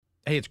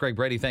Hey, it's Greg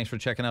Brady. Thanks for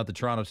checking out the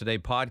Toronto Today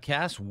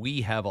podcast. We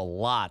have a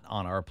lot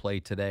on our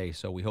plate today,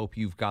 so we hope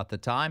you've got the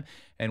time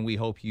and we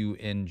hope you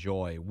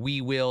enjoy.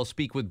 We will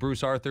speak with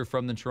Bruce Arthur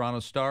from the Toronto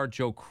Star,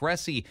 Joe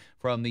Cressy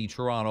from the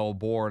Toronto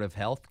Board of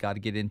Health. Got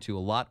to get into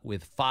a lot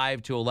with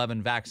 5 to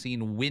 11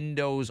 vaccine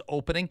windows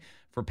opening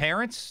for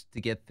parents to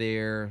get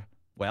their,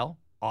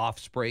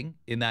 offspring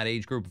in that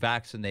age group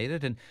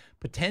vaccinated and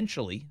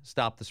potentially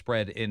stop the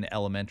spread in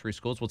elementary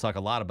schools. We'll talk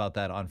a lot about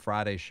that on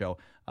Friday's show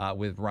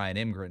with Ryan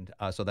Imgrund.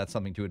 So that's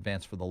something to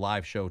advance for the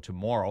live show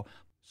tomorrow.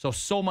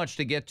 So much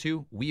to get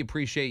to. We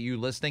appreciate you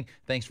listening.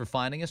 Thanks for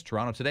finding us.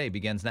 Toronto Today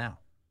begins now.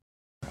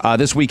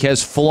 This week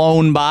has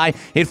flown by.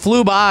 It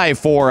flew by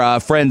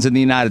for friends in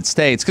the United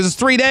States because it's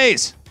 3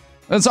 days.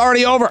 It's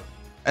already over.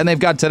 And they've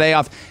got today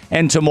off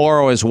and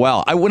tomorrow as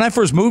well. When I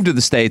first moved to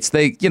the States,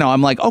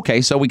 I'm like,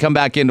 okay, so we come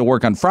back into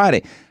work on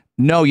Friday.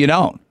 No, you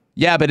don't.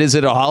 Yeah, but is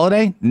it a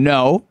holiday?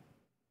 No.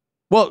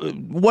 Well,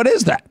 what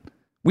is that?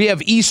 We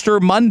have Easter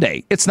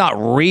Monday. It's not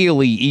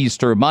really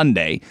Easter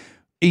Monday.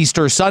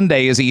 Easter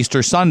Sunday is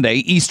Easter Sunday.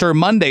 Easter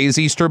Monday is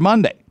Easter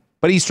Monday.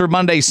 But Easter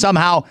Monday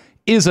somehow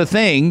is a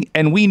thing,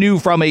 and we knew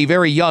from a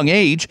very young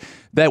age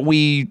that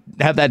we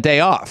have that day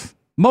off.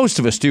 Most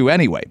of us do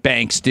anyway.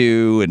 Banks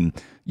do, and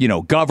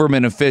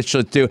government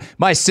officials do.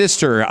 My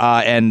sister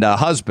and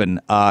husband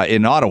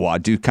in Ottawa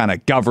do kind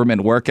of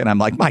government work, and I'm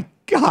like, my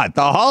God,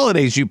 the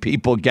holidays you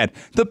people get,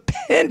 the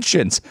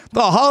pensions,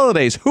 the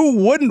holidays. Who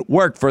wouldn't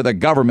work for the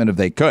government if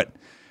they could?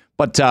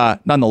 But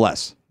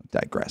nonetheless, I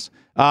digress.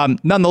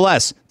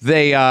 Nonetheless,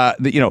 we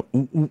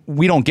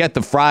don't get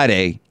the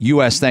Friday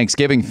U.S.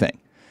 Thanksgiving thing.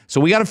 So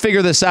we got to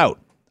figure this out.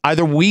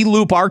 Either we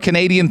loop our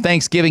Canadian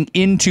Thanksgiving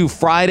into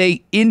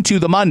Friday, into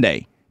the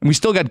Monday, and we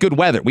still got good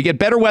weather. We get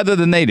better weather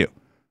than they do.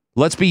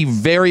 Let's be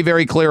very,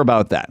 very clear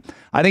about that.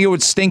 I think it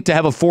would stink to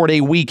have a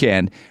 4-day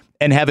weekend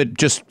and have it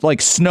just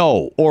like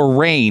snow or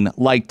rain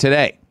like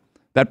today.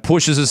 That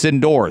pushes us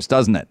indoors,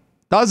 doesn't it?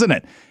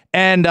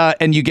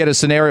 And you get a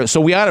scenario. So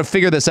we ought to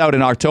figure this out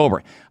in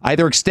October.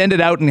 Either extend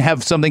it out and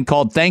have something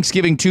called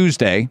Thanksgiving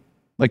Tuesday,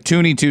 like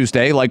Toonie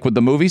Tuesday, like with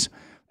the movies,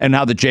 and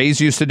how the Jays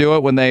used to do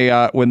it when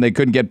they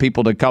couldn't get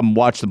people to come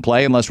watch them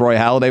play unless Roy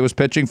Halladay was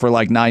pitching for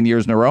like 9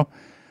 years in a row.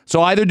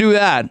 So either do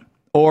that,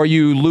 or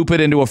you loop it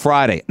into a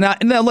Friday. Now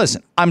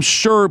listen, I'm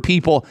sure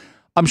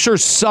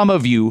some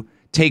of you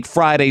take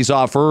Fridays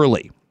off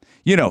early.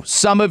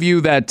 Some of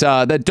you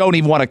that don't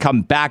even want to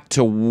come back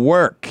to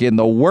work in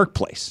the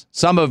workplace.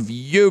 Some of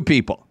you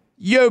people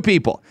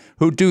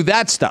who do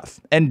that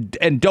stuff and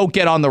don't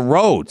get on the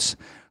roads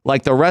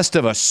like the rest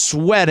of us,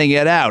 sweating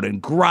it out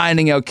and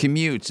grinding out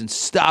commutes and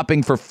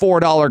stopping for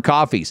 $4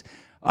 coffees.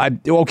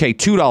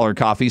 $2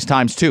 coffees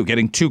times 2,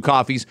 getting 2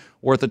 coffees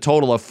worth a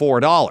total of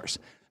 $4.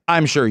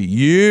 I'm sure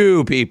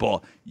you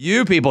people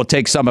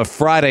take some of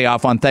Friday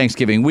off on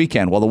Thanksgiving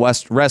weekend while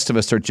the rest of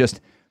us are just,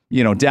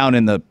 down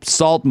in the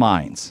salt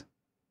mines.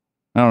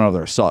 I don't know if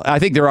there are salt. I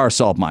think there are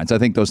salt mines. I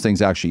think those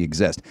things actually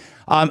exist.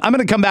 I'm going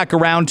to come back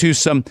around to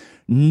some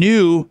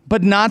new,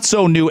 but not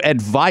so new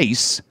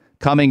advice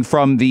coming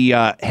from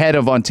the head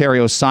of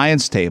Ontario's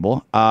Science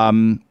Table.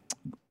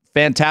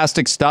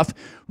 Fantastic stuff.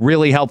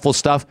 Really helpful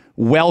stuff.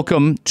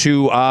 Welcome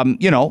to,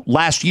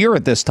 last year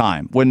at this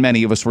time when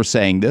many of us were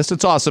saying this.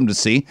 It's awesome to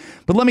see.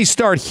 But let me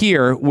start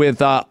here with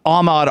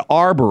Ahmaud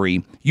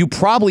Arbery. You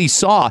probably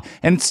saw,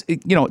 and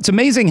it's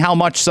amazing how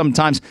much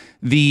sometimes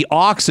the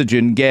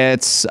oxygen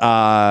gets,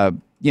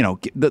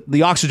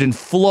 the oxygen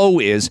flow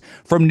is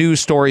from news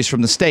stories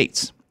from the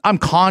States. I'm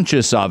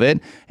conscious of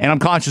it, and I'm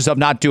conscious of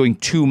not doing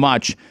too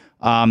much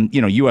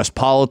U.S.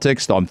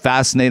 politics, though I'm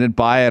fascinated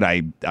by it.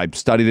 I've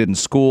studied it in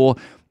school.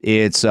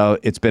 It's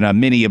been a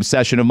mini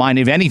obsession of mine.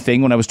 If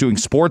anything, when I was doing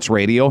sports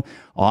radio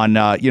on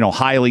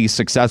highly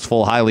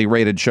successful, highly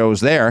rated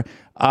shows there,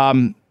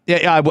 I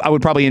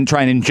would probably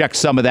try and inject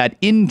some of that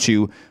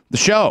into the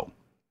show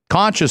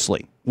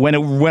consciously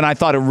when I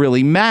thought it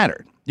really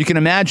mattered. You can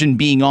imagine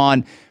being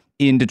on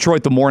in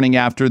Detroit the morning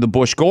after the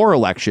Bush-Gore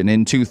election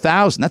in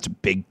 2000. That's a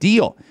big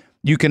deal.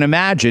 You can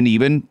imagine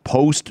even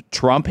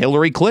post-Trump,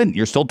 Hillary Clinton.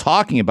 You're still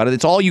talking about it.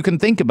 It's all you can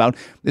think about.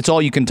 It's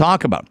all you can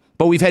talk about.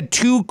 But we've had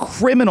 2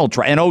 criminal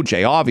trials. And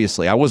OJ,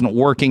 obviously. I wasn't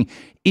working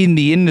in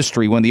the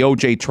industry when the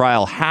OJ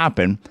trial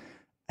happened.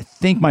 I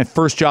think my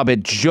first job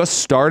had just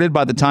started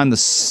by the time the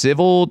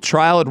civil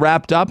trial had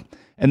wrapped up.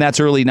 And that's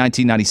early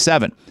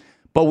 1997.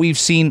 But we've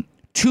seen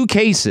 2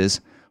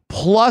 cases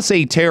plus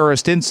a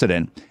terrorist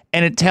incident.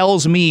 And it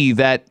tells me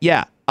that,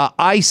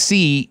 I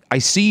see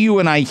you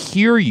and I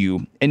hear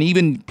you, and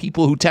even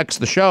people who text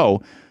the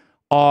show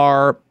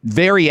are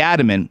very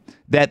adamant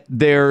that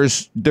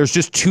there's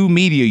just 2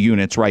 media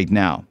units right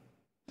now.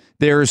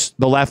 There's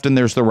the left and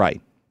there's the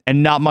right,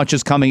 and not much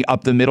is coming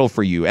up the middle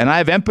for you. And I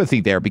have empathy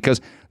there because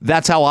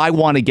that's how I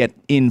want to get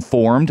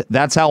informed.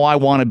 That's how I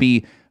want to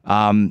be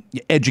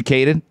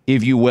educated,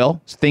 if you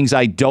will. Things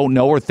I don't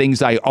know or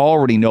things I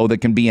already know that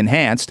can be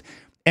enhanced.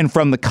 And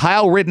from the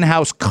Kyle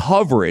Rittenhouse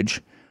coverage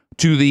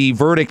to the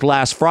verdict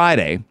last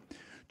Friday,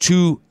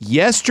 to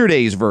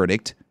yesterday's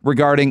verdict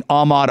regarding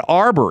Ahmaud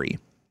Arbery,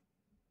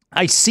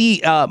 I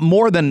see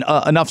more than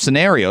enough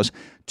scenarios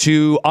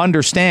to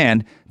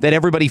understand that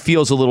everybody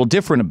feels a little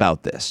different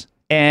about this.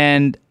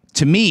 And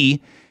to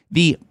me,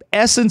 the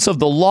essence of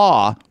the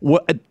law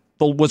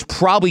was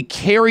probably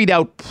carried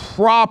out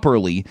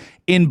properly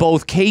in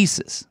both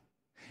cases.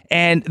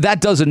 And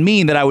that doesn't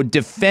mean that I would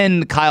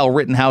defend Kyle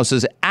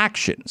Rittenhouse's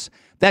actions.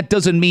 That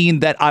doesn't mean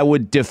that I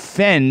would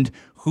defend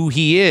who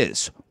he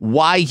is,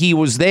 why he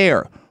was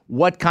there,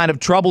 what kind of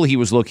trouble he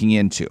was looking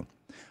into.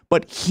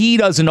 But he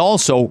doesn't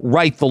also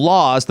write the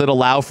laws that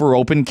allow for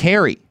open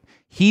carry.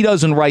 He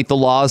doesn't write the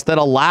laws that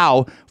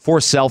allow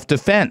for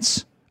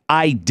self-defense.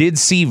 I did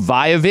see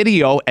via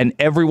video, and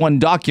everyone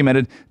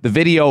documented the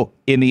video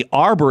in the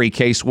Arbery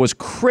case was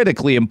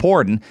critically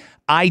important.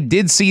 I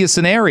did see a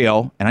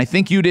scenario, and I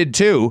think you did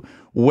too,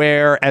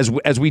 where,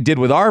 as we did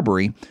with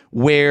Arbery,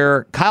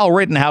 where Kyle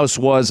Rittenhouse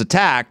was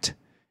attacked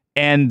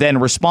and then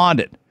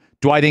responded.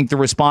 Do I think the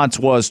response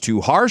was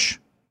too harsh?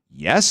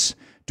 Yes.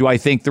 Do I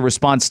think the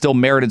response still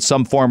merited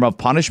some form of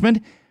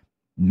punishment?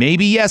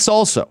 Maybe yes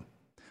also.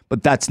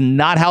 But that's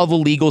not how the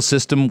legal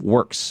system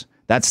works.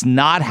 That's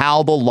not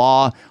how the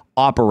law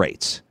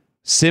operates.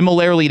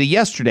 Similarly to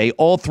yesterday,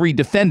 all three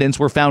defendants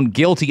were found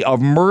guilty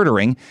of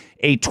murdering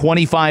a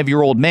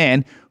 25-year-old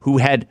man who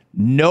had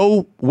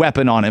no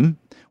weapon on him,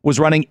 was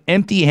running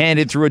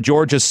empty-handed through a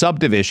Georgia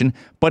subdivision,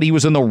 but he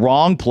was in the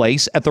wrong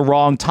place at the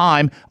wrong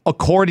time,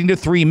 according to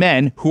three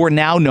men who are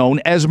now known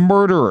as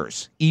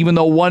murderers. Even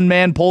though one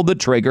man pulled the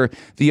trigger,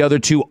 the other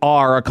two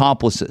are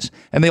accomplices,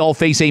 and they all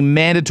face a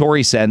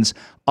mandatory sentence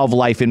of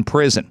life in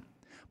prison.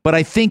 But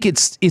I think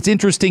it's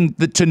interesting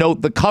to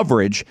note the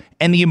coverage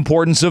and the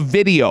importance of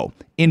video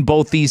in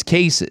both these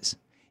cases.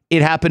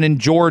 It happened in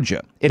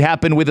Georgia. It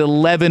happened with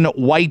 11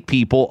 white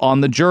people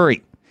on the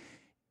jury.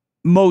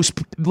 Most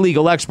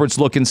legal experts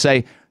look and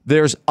say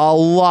there's a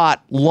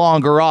lot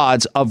longer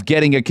odds of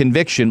getting a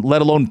conviction,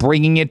 let alone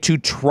bringing it to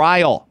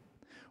trial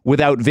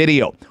without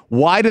video.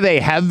 Why do they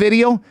have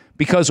video?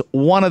 Because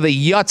one of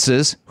the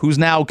yutzes, who's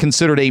now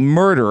considered a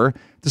murderer,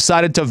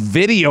 decided to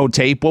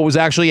videotape what was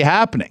actually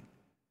happening.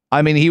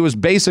 I mean, he was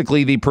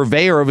basically the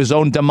purveyor of his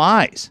own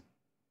demise.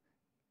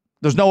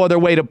 There's no other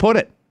way to put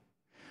it.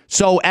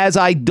 So as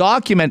I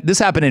document, this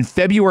happened in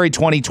February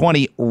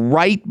 2020,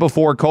 right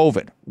before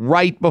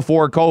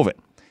COVID.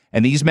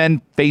 And these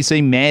men face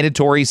a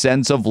mandatory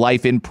sentence of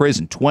life in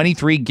prison,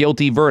 23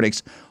 guilty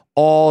verdicts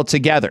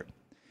altogether.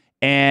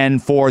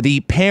 And for the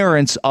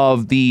parents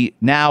of the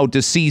now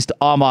deceased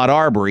Ahmaud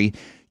Arbery,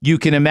 you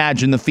can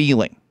imagine the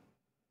feeling.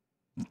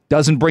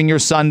 Doesn't bring your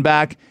son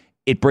back.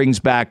 It brings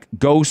back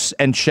ghosts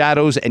and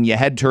shadows, and you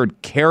head toward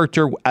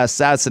character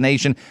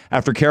assassination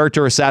after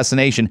character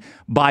assassination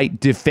by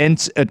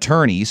defense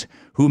attorneys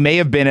who may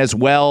have been as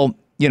well,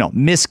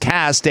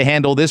 miscast to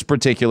handle this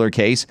particular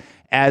case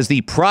as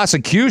the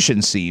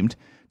prosecution seemed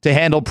to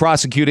handle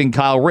prosecuting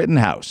Kyle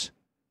Rittenhouse.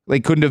 They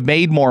couldn't have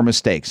made more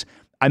mistakes.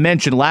 I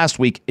mentioned last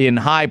week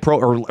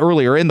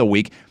earlier in the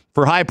week,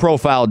 for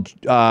high-profile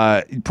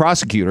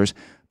prosecutors,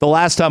 the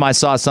last time I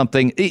saw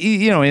something,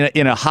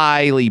 in a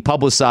highly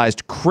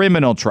publicized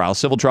criminal trial,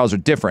 civil trials are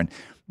different,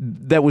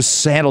 that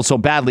was handled so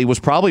badly was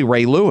probably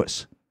Ray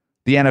Lewis,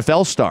 the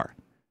NFL star.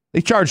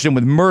 They charged him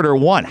with murder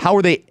one. How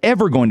are they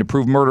ever going to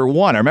prove murder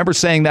one? I remember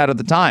saying that at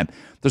the time.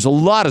 There's a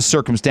lot of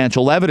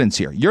circumstantial evidence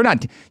here. You're going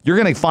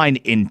to find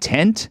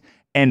intent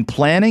and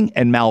planning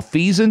and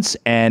malfeasance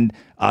and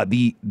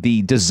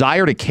the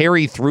desire to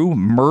carry through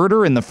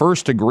murder in the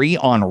first degree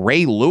on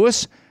Ray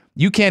Lewis.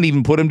 You can't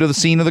even put him to the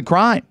scene of the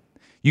crime.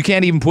 You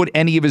can't even put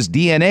any of his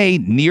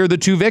DNA near the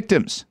two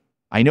victims.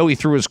 I know he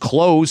threw his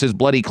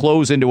bloody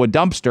clothes into a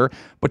dumpster,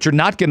 but you're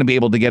not going to be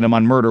able to get him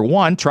on murder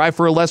one. Try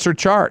for a lesser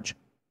charge.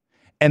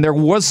 And there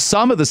was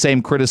some of the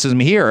same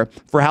criticism here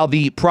for how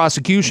the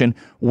prosecution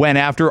went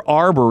after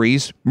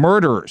Arbery's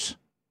murderers.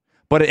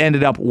 But it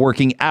ended up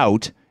working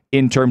out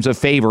in terms of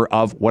favor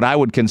of what I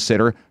would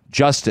consider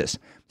justice.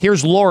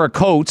 Here's Laura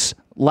Coates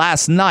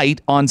last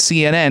night on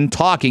CNN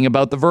talking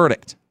about the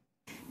verdict.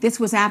 This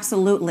was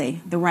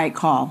absolutely the right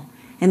call.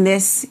 And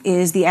this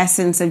is the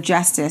essence of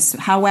justice.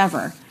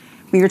 However,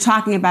 when you're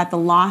talking about the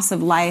loss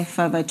of life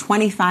of a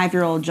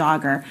 25-year-old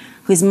jogger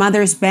whose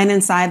mother's been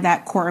inside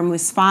that courtroom,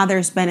 whose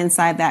father's been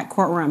inside that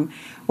courtroom,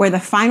 where the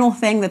final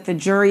thing that the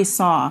jury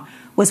saw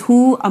was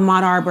who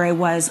Ahmaud Arbery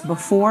was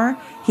before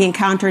he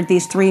encountered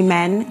these three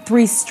men,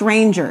 three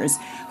strangers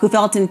who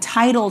felt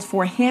entitled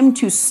for him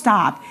to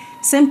stop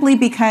simply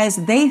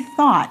because they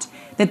thought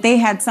that they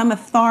had some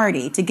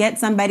authority to get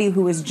somebody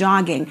who was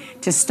jogging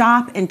to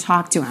stop and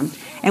talk to him.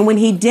 And when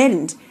he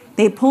didn't,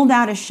 they pulled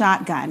out a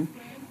shotgun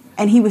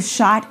and he was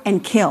shot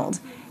and killed.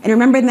 And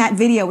remember in that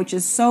video, which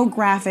is so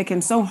graphic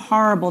and so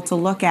horrible to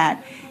look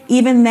at,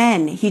 even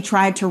then he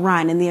tried to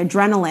run and the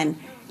adrenaline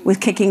was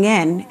kicking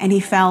in and he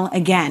fell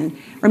again.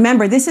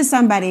 Remember, this is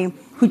somebody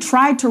who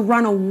tried to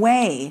run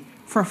away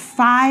for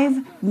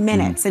 5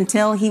 minutes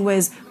until he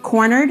was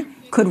cornered,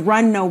 could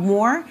run no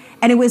more.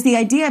 And it was the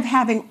idea of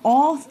having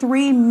all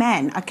three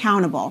men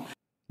accountable.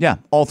 Yeah,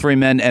 all three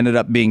men ended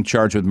up being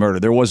charged with murder.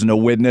 There wasn't a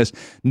witness.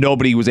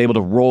 Nobody was able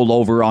to roll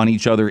over on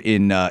each other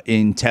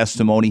in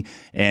testimony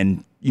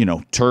and,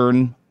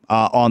 turn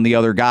on the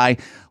other guy.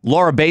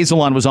 Laura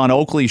Bazelon was on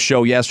Oakley's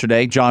show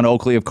yesterday, John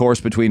Oakley, of course,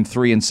 between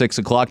 3 and 6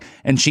 o'clock,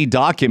 and she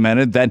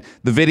documented that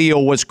the video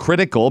was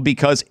critical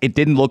because it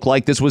didn't look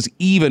like this was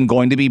even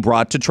going to be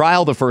brought to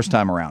trial the first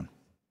time around.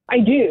 I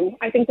do.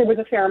 I think there was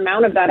a fair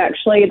amount of that,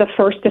 actually. The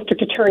first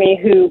district attorney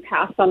who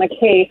passed on the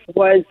case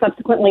was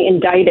subsequently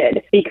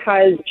indicted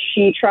because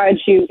she tried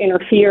to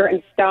interfere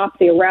and stop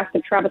the arrest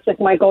of Travis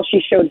McMichael.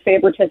 She showed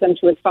favoritism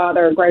to his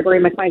father,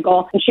 Gregory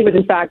McMichael, and she was,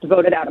 in fact,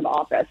 voted out of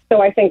office.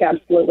 So I think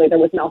absolutely there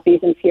was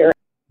malfeasance here.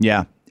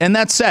 Yeah. And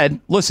that said,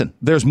 listen,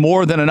 there's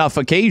more than enough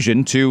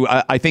occasion to,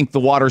 I think the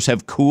waters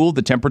have cooled,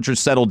 the temperatures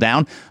settled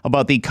down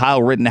about the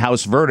Kyle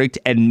Rittenhouse verdict,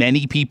 and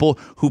many people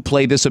who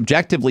play this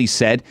objectively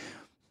said,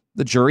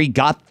 the jury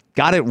got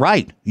it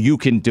right. You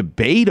can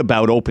debate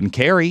about open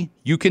carry.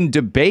 You can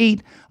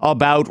debate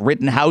about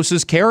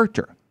Rittenhouse's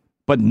character.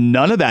 But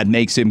none of that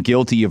makes him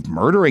guilty of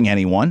murdering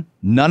anyone.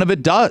 None of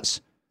it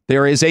does.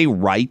 There is a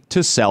right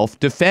to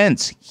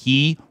self-defense.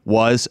 He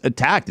was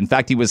attacked. In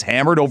fact, he was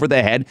hammered over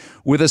the head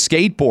with a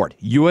skateboard.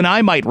 You and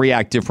I might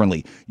react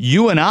differently.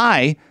 You and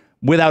I,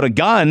 without a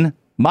gun,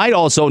 might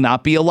also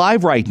not be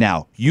alive right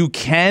now. You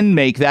can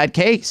make that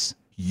case.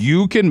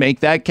 You can make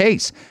that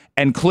case.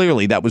 And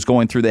clearly that was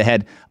going through the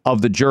head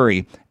of the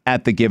jury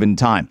at the given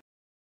time.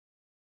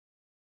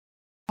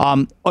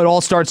 It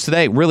all starts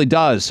today, really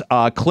does.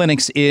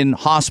 Clinics in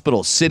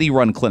hospitals,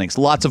 city-run clinics.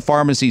 Lots of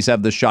pharmacies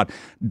have this shot.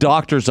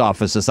 Doctors'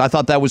 offices. I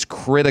thought that was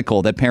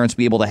critical, that parents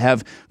be able to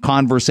have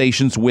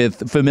conversations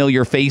with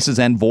familiar faces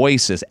and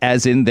voices,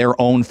 as in their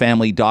own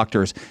family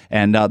doctors.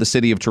 And the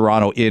city of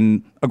Toronto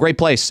in a great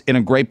place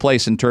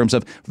in terms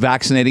of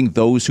vaccinating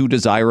those who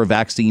desire a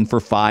vaccine for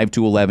 5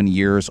 to 11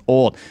 years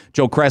old.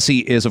 Joe Cressy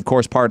is, of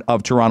course, part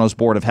of Toronto's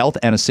Board of Health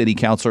and a city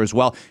councillor as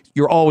well.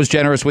 You're always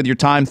generous with your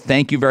time.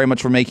 Thank you very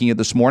much for making it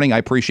this morning. I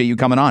appreciate you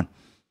coming on.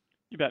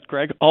 You bet,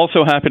 Greg.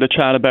 Also happy to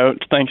chat about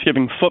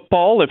Thanksgiving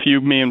football if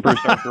me and Bruce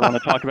Arthur want to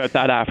talk about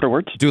that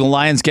afterwards. Do the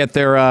Lions get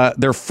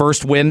their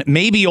first win,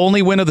 maybe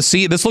only win of the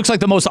season? This looks like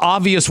the most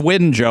obvious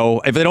win,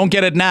 Joe. If they don't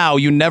get it now,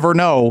 you never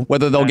know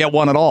whether they'll get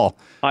one at all.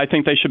 I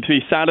think they should be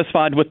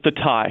satisfied with the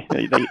tie.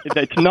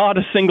 It's not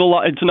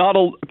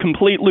a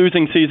complete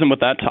losing season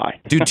with that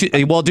tie.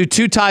 Do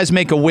two ties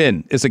make a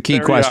win is a key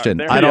question.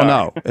 I don't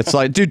know. It's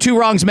like, do two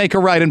wrongs make a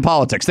right in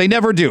politics? They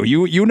never do.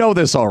 You know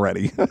this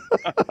already.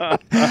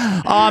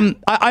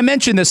 I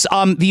mentioned this,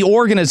 the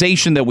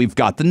organization that we've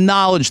got, the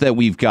knowledge that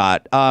we've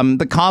got,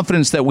 the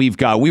confidence that we've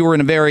got. We were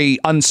in a very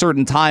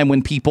uncertain time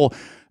when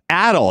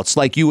adults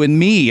like you and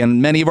me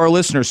and many of our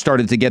listeners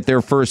started to get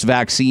their first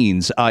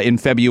vaccines in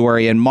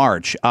February and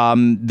March.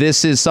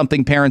 This is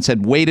something parents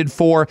had waited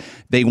for.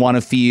 They want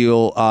to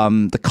feel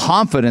the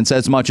confidence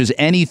as much as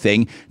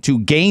anything to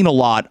gain a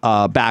lot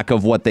back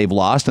of what they've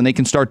lost, and they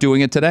can start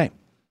doing it today.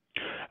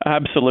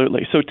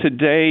 Absolutely. So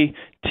today,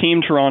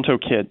 Team Toronto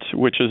Kids,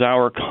 which is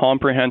our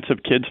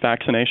comprehensive kids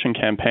vaccination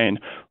campaign,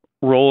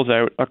 rolls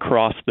out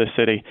across the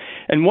city.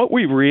 And what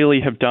we really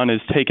have done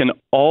is taken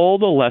all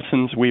the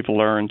lessons we've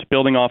learned,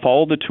 building off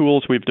all the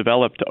tools we've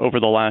developed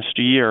over the last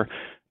year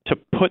to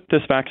put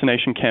this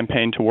vaccination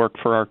campaign to work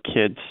for our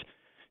kids.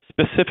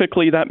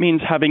 Specifically, that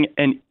means having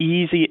an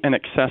easy and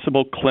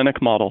accessible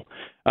clinic model.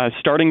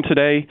 Starting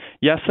today,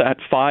 yes, at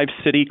 5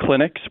 city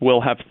clinics, we'll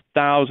have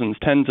thousands,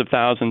 tens of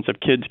thousands of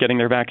kids getting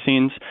their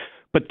vaccines.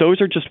 But those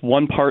are just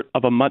one part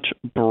of a much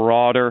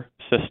broader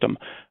system.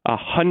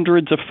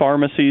 Hundreds of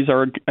pharmacies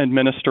are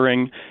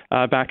administering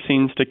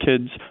vaccines to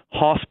kids.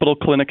 Hospital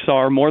clinics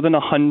are. More than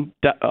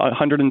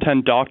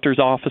 110 doctors'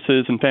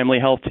 offices and family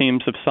health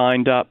teams have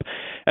signed up.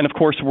 And of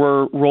course,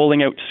 we're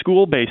rolling out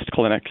school-based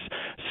clinics,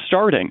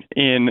 starting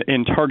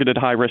in targeted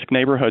high-risk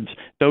neighborhoods.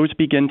 Those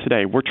begin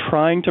today. We're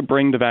trying to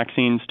bring the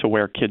vaccines to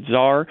where kids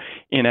are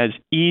in as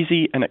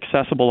easy and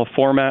accessible a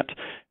format.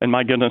 And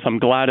my goodness, I'm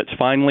glad it's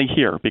finally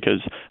here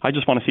because I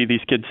just want to see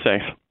these kids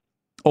safe.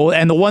 Oh,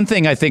 and the one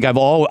thing I think I've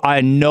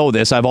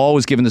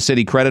always given the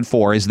city credit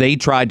for is they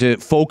tried to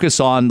focus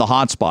on the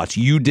hot spots.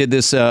 You did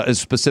this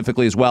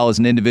specifically as well as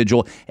an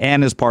individual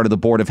and as part of the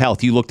Board of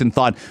Health. You looked and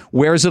thought,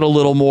 where's it a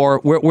little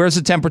more? Where's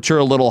the temperature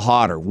a little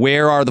hotter?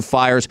 Where are the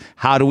fires?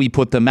 How do we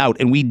put them out?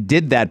 And we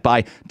did that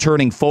by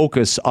turning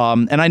focus.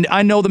 And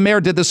I know the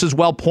mayor did this as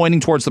well, pointing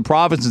towards the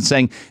province and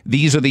saying,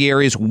 these are the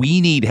areas we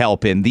need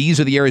help in.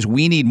 These are the areas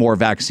we need more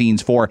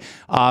vaccines for.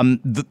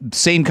 The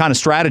same kind of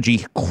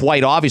strategy,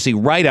 quite obviously,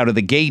 right out of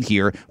the gate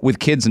here with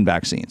kids and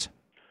vaccines.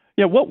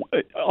 Yeah,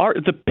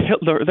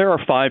 there are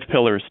 5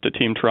 pillars to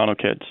Team Toronto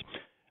Kids: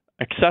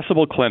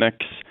 accessible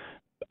clinics,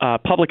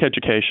 public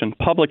education,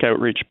 public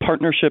outreach,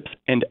 partnerships,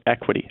 and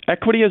equity.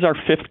 Equity is our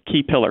 5th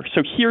key pillar.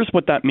 So here's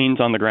what that means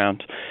on the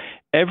ground.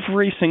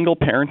 Every single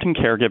parent and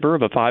caregiver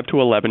of a 5 to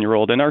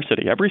 11-year-old in our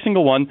city, every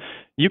single one,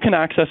 you can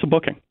access a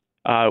booking.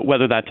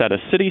 Whether that's at a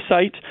city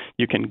site,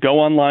 you can go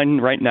online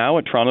right now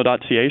at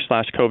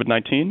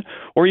toronto.ca/COVID-19,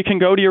 or you can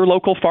go to your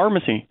local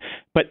pharmacy.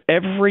 But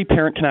every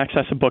parent can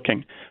access a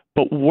booking.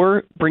 But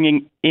we're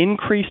bringing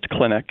increased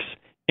clinics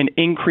and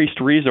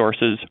increased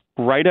resources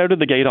right out of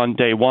the gate on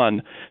day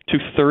one to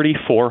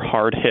 34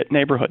 hard-hit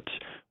neighborhoods.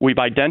 We've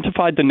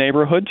identified the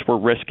neighborhoods where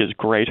risk is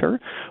greater.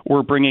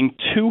 We're bringing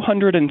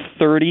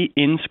 230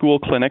 in-school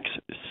clinics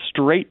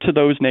straight to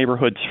those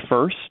neighborhoods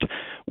first.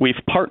 We've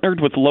partnered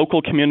with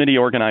local community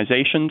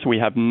organizations. We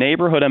have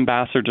neighborhood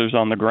ambassadors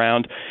on the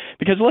ground.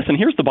 Because, listen,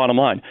 here's the bottom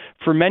line.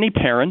 For many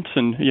parents,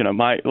 and,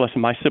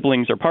 my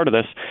siblings are part of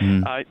this,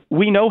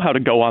 we know how to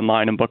go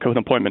online and book an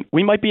appointment.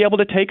 We might be able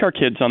to take our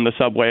kids on the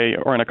subway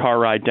or in a car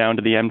ride down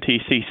to the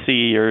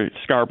MTCC or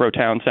Scarborough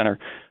Town Center.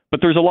 But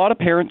there's a lot of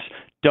parents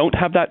don't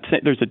have that.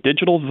 There's a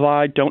digital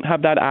divide, don't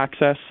have that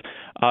access.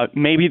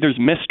 Maybe there's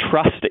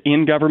mistrust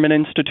in government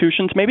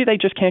institutions. Maybe they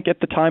just can't get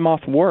the time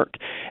off work.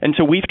 And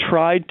so we've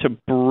tried to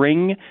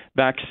bring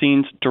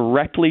vaccines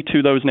directly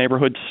to those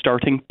neighborhoods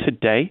starting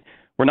today.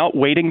 We're not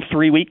waiting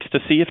 3 weeks to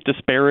see if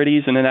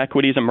disparities and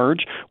inequities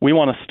emerge. We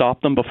want to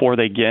stop them before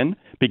they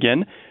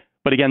begin.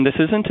 But again, this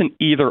isn't an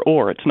either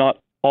or. It's not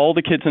all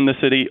the kids in the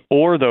city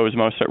or those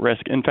most at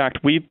risk. In fact,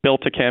 we've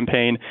built a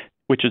campaign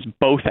which is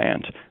both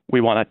and.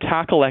 We want to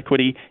tackle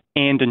equity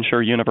and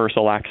ensure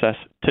universal access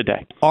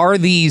today. Are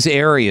these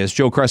areas,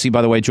 Joe Cressy,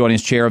 by the way, joining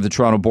us, chair of the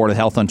Toronto Board of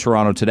Health on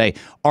Toronto Today,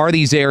 are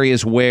these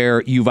areas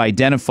where you've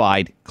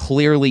identified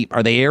clearly,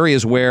 are they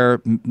areas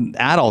where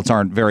adults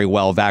aren't very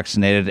well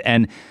vaccinated?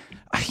 And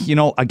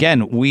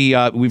again,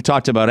 we've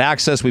talked about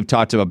access, we've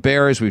talked about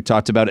barriers, we've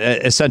talked about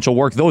essential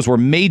work. Those were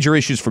major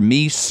issues for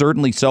me,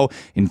 certainly so,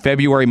 in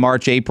February,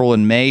 March, April,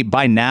 and May.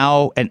 By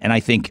now, and I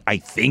think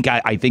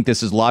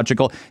this is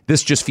logical.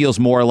 This just feels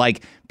more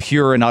like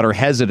pure and utter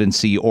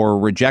hesitancy or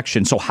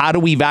rejection. So how do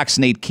we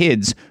vaccinate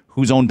kids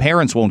whose own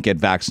parents won't get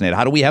vaccinated?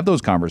 How do we have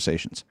those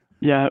conversations?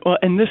 Yeah, well,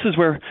 and this is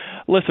where,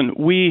 listen,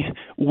 we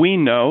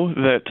know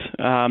that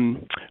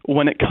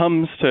when it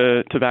comes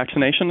to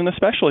vaccination, and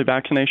especially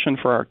vaccination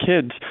for our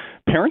kids,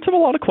 parents have a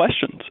lot of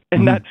questions,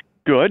 and that's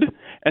good,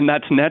 and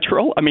that's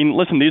natural. I mean,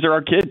 listen, these are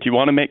our kids. You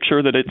want to make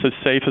sure that it's as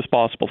safe as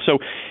possible. So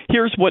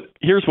here's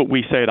what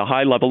we say at a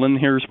high level, and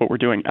here's what we're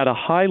doing. At a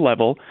high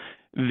level,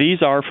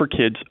 these are, for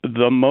kids,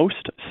 the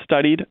most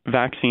studied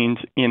vaccines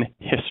in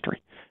history.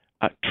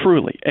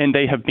 Truly. And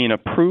they have been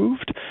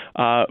approved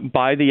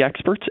by the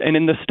experts. And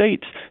in the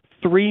States,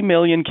 3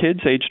 million kids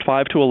aged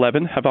 5 to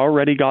 11 have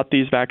already got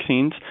these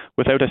vaccines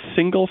without a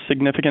single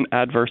significant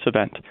adverse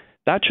event.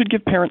 That should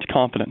give parents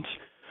confidence.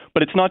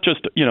 But it's not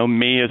just,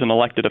 me as an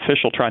elected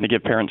official trying to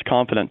give parents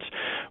confidence.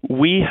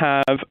 We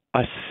have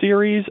a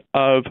series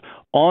of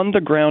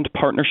on-the-ground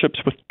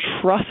partnerships with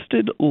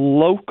trusted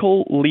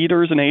local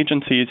leaders and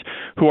agencies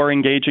who are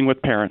engaging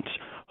with parents,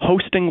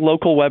 hosting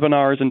local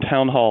webinars and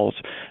town halls.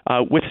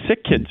 With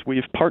Sick Kids,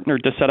 we've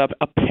partnered to set up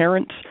a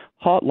parents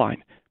hotline.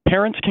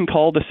 Parents can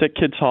call the Sick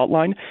Kids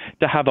hotline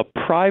to have a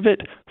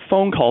private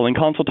phone call and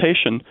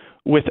consultation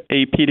with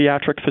a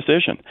pediatric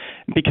physician,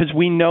 because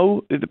we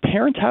know the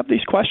parents have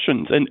these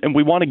questions and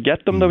we want to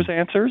get them those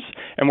answers,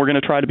 and we're going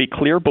to try to be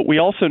clear, but we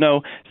also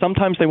know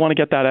sometimes they want to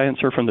get that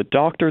answer from the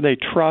doctor they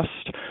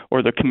trust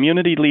or the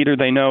community leader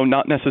they know,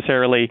 not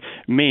necessarily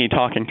me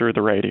talking through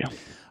the radio.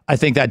 I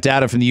think that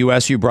data from the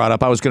U.S. you brought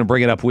up, I was going to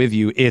bring it up with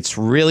you. It's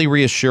really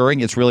reassuring.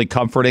 It's really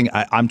comforting.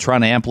 I'm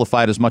trying to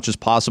amplify it as much as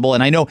possible.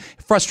 And I know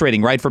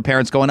frustrating, right, for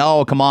parents going,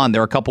 oh, come on,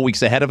 they're a couple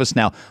weeks ahead of us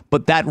now.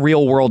 But that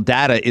real world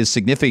data is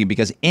significant,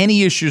 because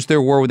any issues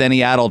there were with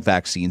any adult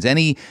vaccines,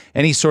 any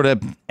sort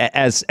of,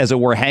 as it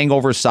were,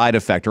 hangover side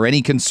effect, or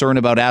any concern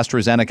about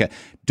AstraZeneca,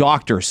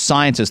 doctors,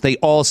 scientists, they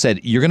all said,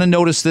 you're going to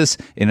notice this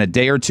in a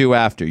day or two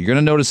after. You're going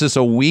to notice this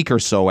a week or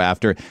so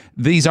after.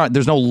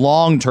 There's no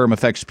long-term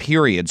effects,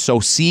 period. So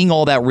seeing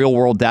all that real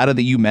world data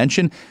that you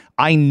mentioned,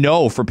 I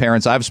know for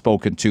parents I've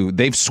spoken to,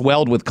 they've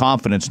swelled with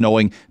confidence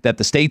knowing that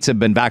the states have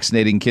been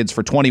vaccinating kids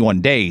for 21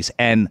 days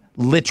and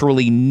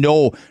literally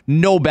no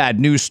bad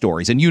news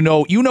stories. And you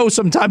know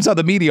sometimes how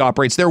the media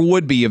operates. There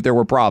would be if there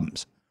were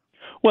problems.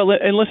 Well,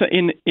 and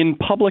listen, in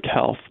public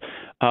health,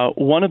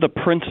 one of the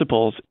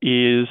principles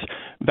is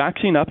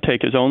vaccine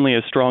uptake is only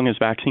as strong as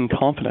vaccine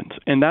confidence.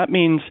 And that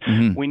means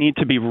we need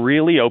to be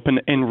really open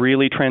and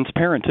really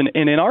transparent.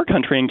 And in our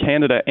country, in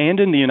Canada and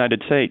in the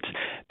United States,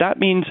 that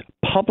means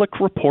public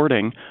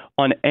reporting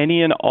on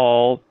any and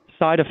all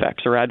side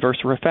effects or adverse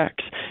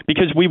effects,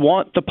 because we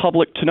want the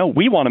public to know.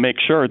 We want to make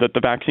sure that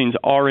the vaccines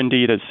are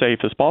indeed as safe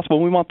as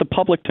possible. We want the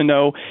public to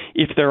know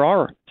if there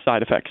are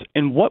side effects.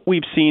 And what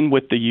we've seen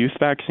with the youth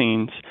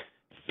vaccines,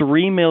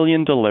 3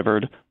 million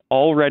delivered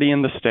already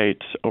in the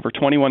States over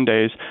 21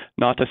 days,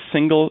 not a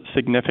single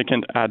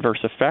significant adverse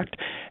effect.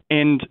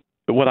 And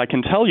what I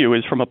can tell you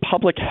is, from a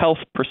public health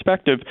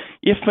perspective,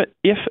 if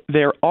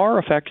there are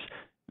effects,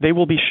 they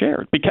will be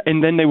shared,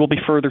 and then they will be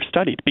further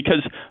studied,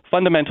 because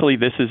fundamentally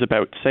this is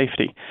about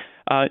safety.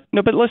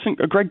 No, but listen,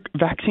 Greg,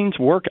 vaccines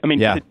work. I mean,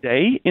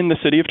 Today in the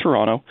city of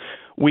Toronto,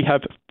 we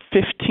have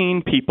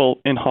 15 people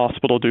in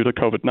hospital due to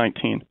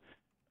COVID-19.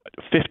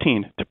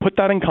 15. To put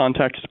that in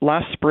context,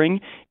 last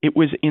spring, it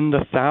was in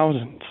the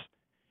thousands.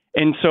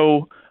 And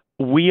so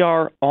we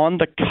are on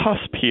the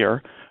cusp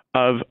here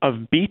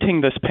of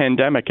beating this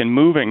pandemic and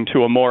moving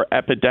to a more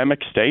epidemic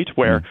state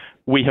where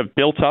we have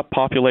built up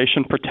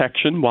population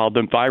protection while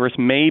the virus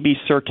may be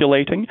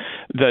circulating.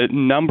 The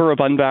number of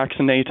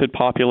unvaccinated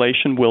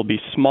population will be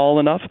small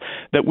enough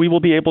that we will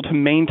be able to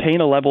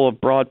maintain a level of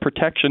broad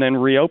protection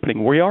and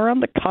reopening. We are on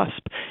the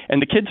cusp,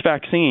 and the kids'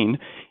 vaccine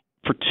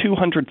for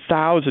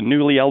 200,000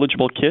 newly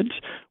eligible kids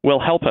will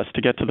help us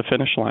to get to the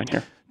finish line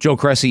here. Joe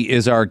Cressy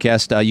is our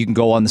guest. You can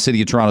go on the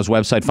City of Toronto's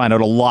website, find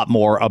out a lot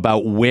more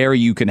about where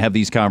you can have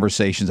these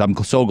conversations. I'm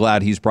so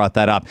glad he's brought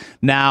that up.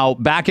 Now,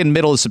 back in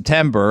middle of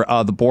September,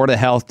 the Board of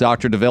Health,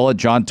 Dr. Davila,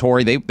 John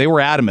Tory, they were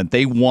adamant.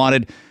 They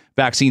wanted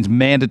vaccines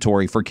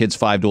mandatory for kids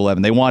 5 to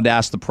 11. They wanted to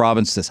ask the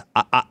province this.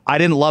 I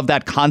didn't love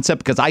that concept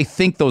because I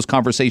think those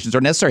conversations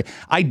are necessary.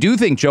 I do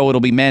think, Joe, it'll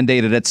be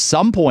mandated at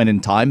some point in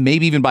time,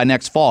 maybe even by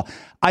next fall.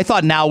 I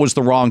thought now was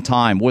the wrong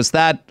time. Was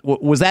that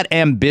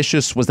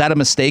ambitious? Was that a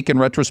mistake in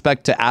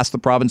retrospect to ask the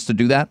province to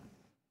do that?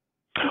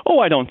 Oh,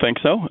 I don't think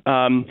so.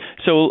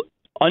 So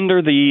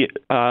under the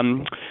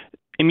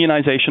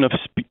Immunization of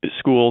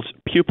Schools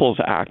Pupils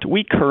Act,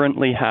 we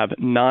currently have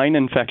 9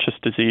 infectious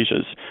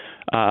diseases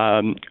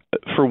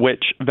for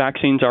which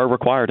vaccines are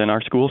required in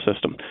our school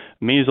system.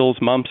 Measles,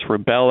 mumps,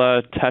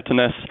 rubella,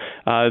 tetanus.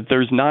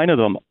 There's 9 of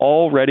them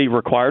already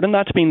required, and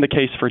that's been the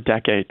case for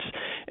decades.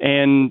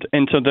 And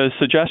so the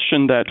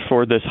suggestion that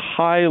for this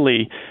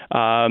highly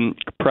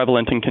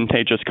prevalent and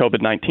contagious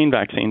COVID-19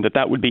 vaccine,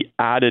 that would be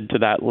added to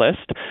that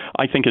list,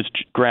 I think is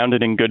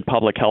grounded in good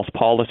public health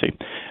policy.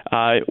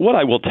 What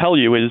I will tell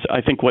you is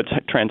I think what's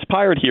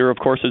transpired here, of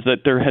course, is that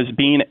there has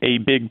been a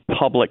big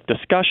public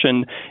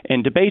discussion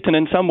and debate, and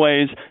in some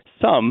ways,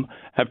 some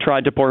have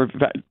tried to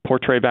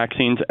portray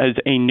vaccines as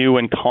a new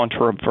and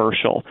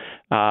controversial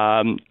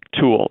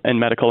tool in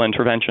medical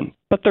intervention,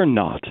 but they're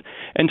not.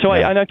 And so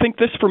I think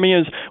this for me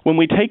is when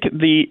we take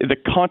the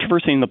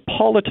controversy and the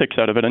politics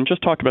out of it and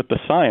just talk about the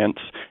science,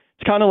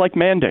 it's kind of like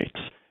mandates.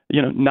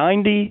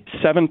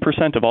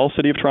 97% of all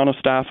City of Toronto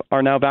staff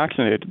are now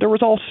vaccinated. There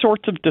was all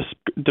sorts of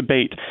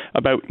debate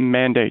about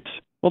mandates.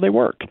 Well, they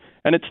work.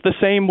 And it's the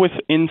same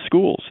within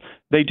schools.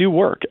 They do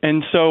work.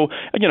 And so,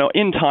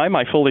 in time,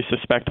 I fully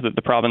suspect that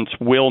the province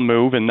will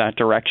move in that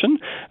direction.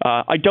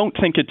 I don't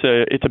think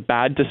it's a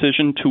bad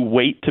decision to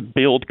wait to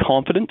build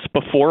confidence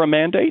before a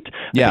mandate.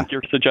 Yeah. I think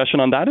your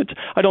suggestion on that,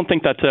 I don't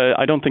think that's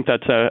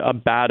a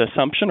bad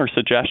assumption or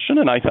suggestion,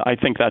 and I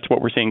think that's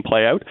what we're seeing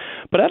play out.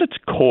 But at its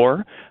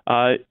core,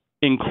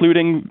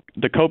 including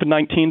the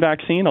COVID-19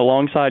 vaccine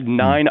alongside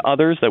 9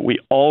 others that we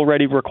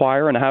already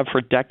require and have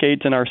for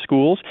decades in our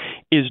schools,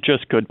 is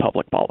just good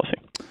public policy.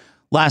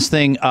 Last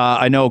thing,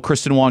 I know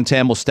Kristen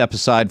Wong-Tam will step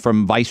aside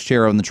from vice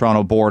chair on the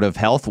Toronto Board of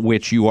Health,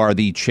 which you are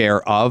the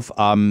chair of.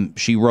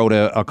 She wrote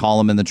a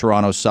column in the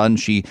Toronto Sun.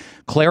 She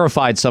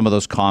clarified some of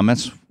those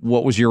comments.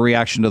 What was your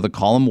reaction to the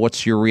column?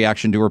 What's your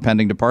reaction to her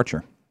pending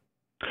departure?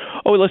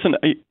 Oh, listen,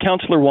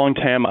 Councillor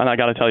Wong-Tam, and I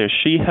got to tell you,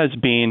 she has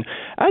been,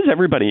 as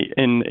everybody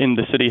in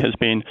the city has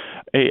been,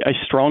 a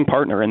strong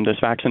partner in this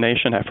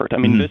vaccination effort. I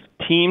mean, this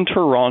Team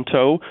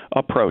Toronto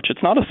approach,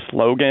 it's not a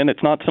slogan,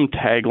 it's not some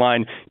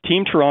tagline.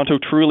 Team Toronto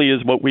truly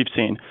is what we've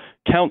seen.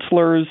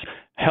 Councillors,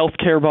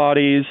 healthcare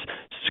bodies,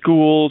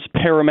 schools,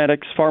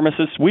 paramedics,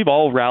 pharmacists, we've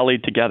all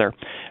rallied together.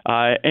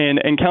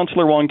 And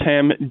Councillor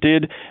Wong-Tam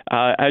did,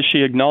 as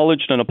she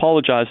acknowledged and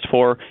apologized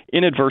for,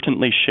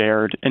 inadvertently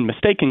shared and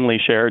mistakenly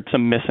shared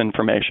some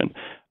misinformation.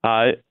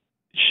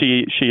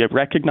 She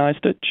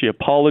recognized it, she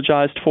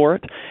apologized for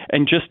it,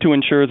 and just to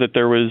ensure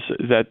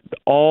that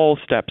all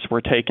steps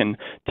were taken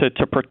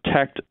to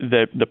protect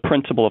the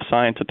principle of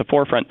science at the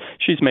forefront,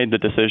 she's made the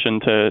decision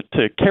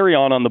to carry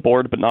on the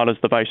board, but not as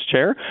the vice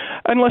chair.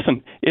 And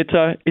listen,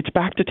 it's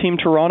back to Team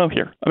Toronto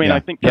here. I mean, I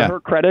think to her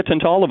credit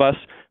and to all of us,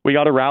 we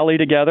got to rally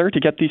together to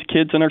get these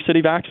kids in our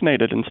city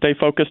vaccinated and stay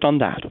focused on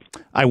that.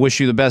 I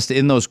wish you the best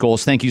in those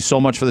goals. Thank you so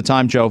much for the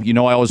time, Joe. You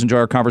know I always enjoy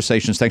our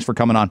conversations. Thanks for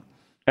coming on.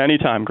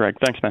 Anytime, Greg.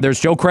 Thanks, man.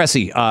 There's Joe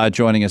Cressy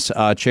joining us,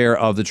 chair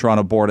of the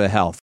Toronto Board of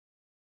Health.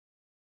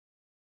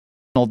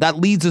 Well, that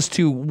leads us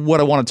to what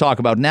I want to talk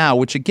about now,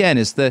 which again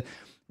is the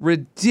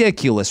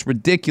ridiculous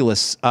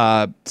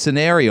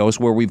scenarios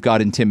where we've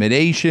got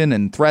intimidation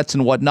and threats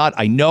and whatnot.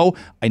 I know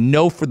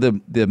for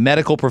the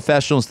medical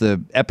professionals, the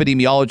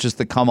epidemiologists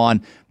that come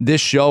on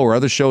this show or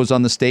other shows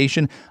on the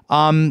station,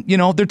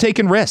 they're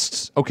taking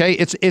risks. Okay,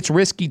 it's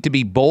risky to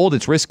be bold.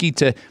 It's risky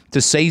to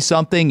say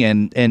something,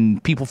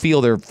 and people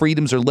feel their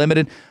freedoms are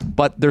limited.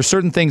 But there's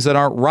certain things that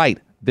aren't right.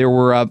 There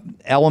were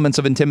elements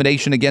of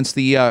intimidation against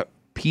the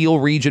Peel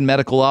Region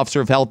Medical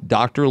Officer of Health,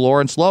 Dr.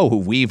 Lawrence Loh, who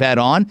we've had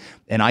on,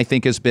 and I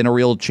think has been a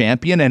real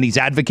champion, and he's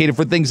advocated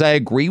for things I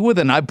agree with,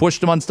 and I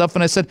pushed him on stuff,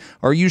 and I said,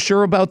 are you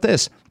sure about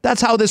this?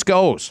 That's how this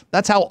goes.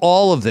 That's how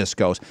all of this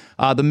goes.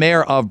 The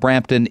mayor of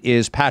Brampton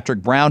is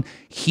Patrick Brown.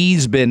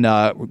 He's been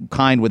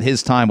kind with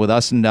his time with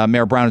us, and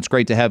Mayor Brown, it's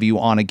great to have you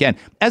on again.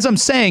 As I'm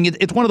saying,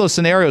 it's one of those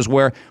scenarios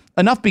where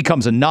enough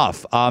becomes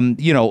enough.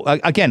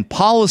 Again,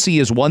 policy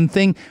is one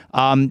thing.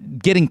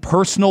 Getting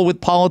personal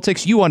with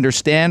politics, you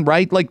understand,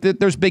 right? Like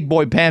there's big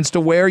boy pants to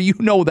wear, you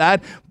know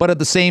that. But at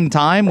the same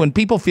time, when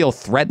people feel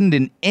threatened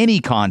in any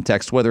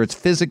context, whether it's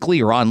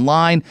physically or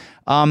online,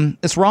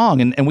 it's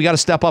wrong. And we got to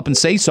step up and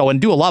say so,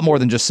 and do a lot more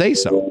than just say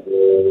so.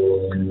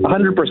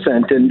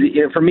 100%.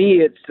 And for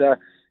me, it's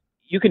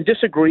you can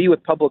disagree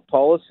with public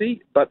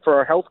policy, but for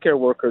our healthcare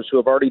workers who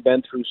have already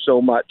been through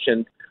so much,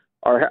 and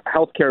our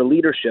healthcare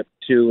leadership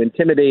to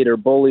intimidate or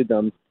bully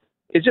them,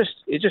 it's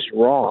just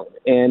wrong.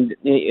 And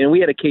we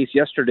had a case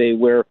yesterday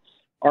where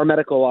our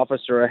medical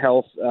officer of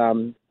health,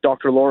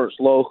 Dr. Lawrence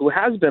Lowe, who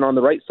has been on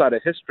the right side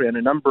of history on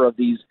a number of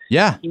these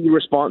key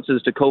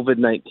responses to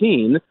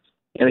COVID-19,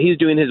 and he's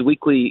doing his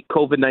weekly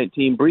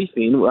COVID-19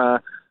 briefing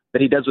that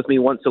he does with me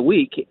once a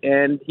week,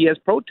 and he has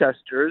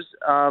protesters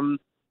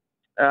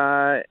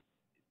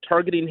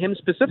targeting him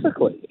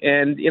specifically.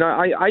 And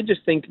I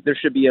just think there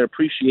should be an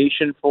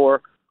appreciation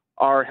for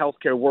our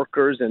healthcare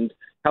workers and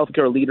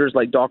healthcare leaders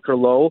like Dr.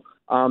 Lowe.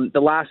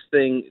 The last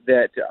thing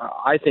that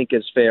I think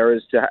is fair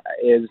is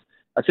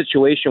a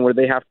situation where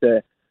they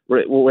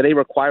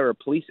require a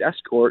police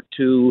escort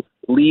to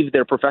leave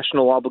their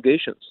professional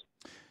obligations.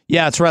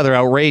 Yeah, it's rather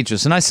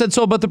outrageous. And I said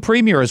so about the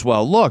premier as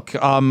well. Look,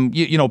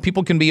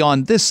 people can be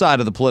on this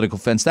side of the political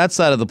fence, that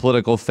side of the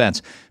political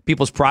fence.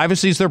 People's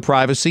privacy is their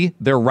privacy.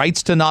 Their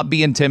rights to not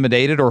be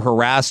intimidated or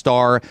harassed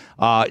are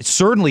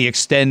certainly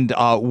extend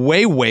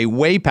way, way,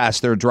 way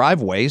past their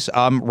driveways.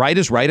 Right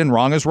is right and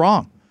wrong is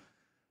wrong.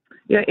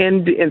 Yeah,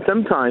 and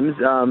sometimes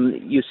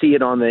you see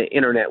it on the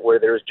internet where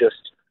there's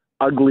just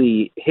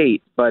ugly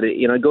hate, but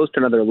it goes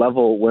to another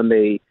level when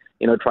they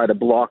try to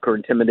block or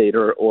intimidate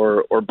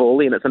or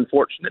bully. And it's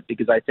unfortunate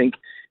because I think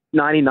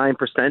 99%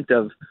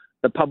 of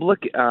the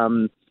public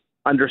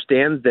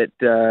understands that,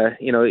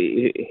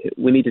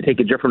 we need to take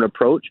a different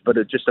approach, but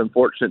it's just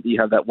unfortunate that you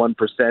have that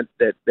 1%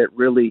 that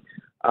really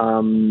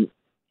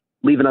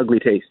leave an ugly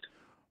taste.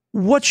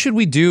 What should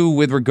we do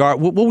with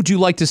regard? What would you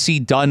like to see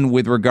done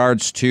with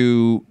regards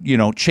to,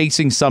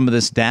 chasing some of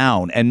this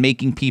down and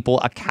making people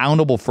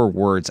accountable for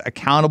words,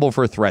 accountable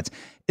for threats?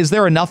 Is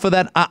there enough of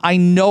that? I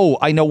know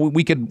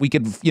we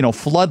could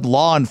flood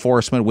law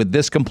enforcement with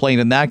this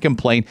complaint and that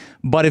complaint,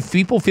 but if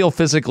people feel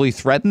physically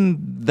threatened,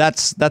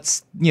 that's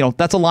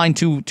a line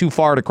too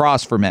far to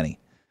cross for many.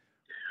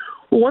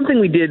 Well, one thing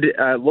we did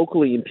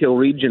locally in Peel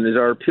Region is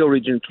our Peel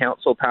Region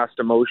Council passed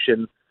a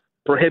motion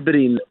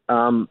prohibiting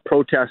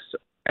protests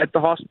at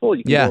the hospital.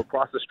 You can go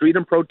across the street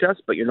and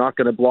protest, but you're not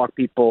going to block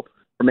people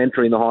from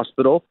entering the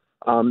hospital.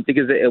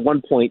 Because at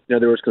one point,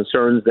 there was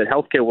concerns that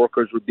healthcare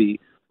workers would be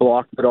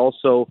blocked, but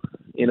also,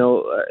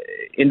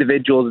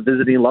 individuals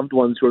visiting loved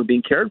ones who are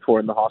being cared for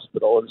in the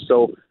hospital. And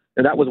so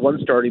that was one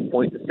starting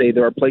point to say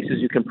there are places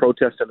you can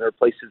protest and there are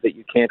places that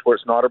you can't where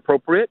it's not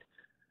appropriate.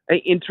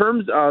 In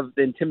terms of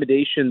the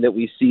intimidation that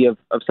we see of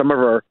some of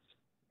our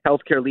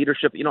healthcare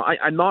leadership,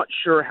 I'm not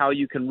sure how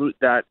you can root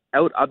that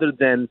out other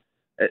than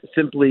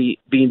simply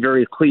being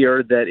very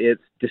clear that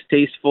it's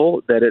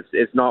distasteful, that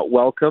it's not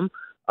welcome.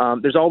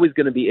 There's always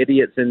going to be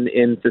idiots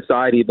in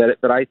society,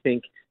 but I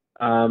think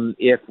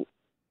if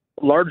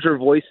larger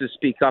voices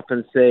speak up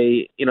and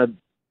say,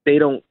 they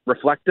don't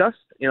reflect us.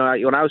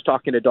 When I was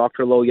talking to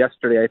Dr. Lowe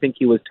yesterday, I think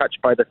he was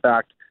touched by the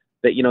fact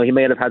that, he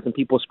may have had some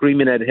people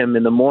screaming at him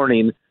in the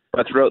morning,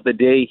 but throughout the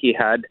day he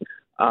had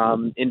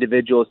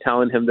individuals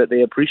telling him that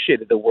they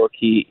appreciated the work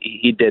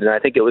he did. And I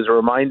think it was a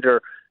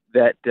reminder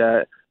that,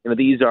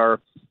 these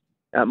are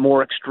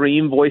more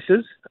extreme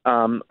voices.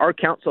 Our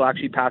council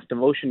actually passed a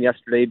motion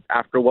yesterday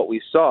after what we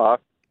saw,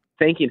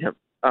 thanking him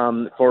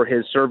for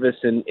his service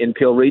in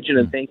Peel Region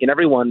and thanking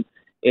everyone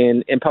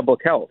in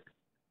public health.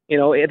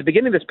 At the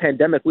beginning of this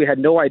pandemic, we had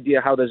no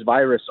idea how this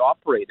virus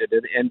operated.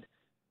 And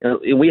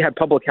we had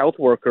public health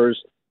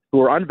workers who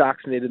were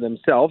unvaccinated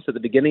themselves at the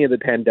beginning of the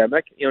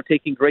pandemic,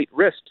 taking great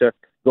risks to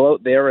go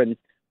out there and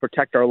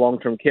protect our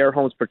long-term care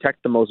homes,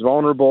 protect the most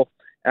vulnerable.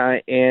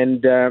 They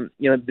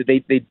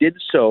did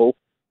so,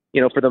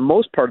 for the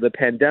most part of the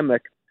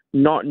pandemic,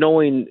 not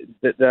knowing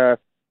that the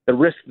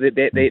risk that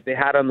they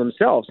had on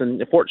themselves. And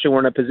unfortunately, we're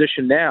in a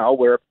position now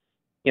where,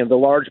 the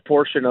large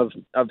portion of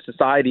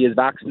society is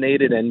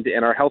vaccinated and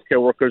our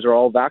healthcare workers are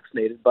all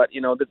vaccinated. But,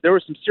 that there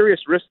was some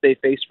serious risks they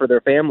faced for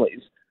their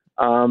families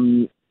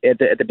at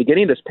the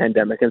beginning of this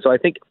pandemic. And so I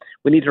think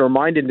we need to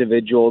remind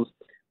individuals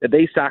that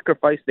they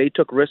sacrificed, they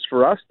took risks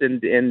for us, and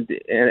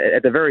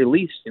at the very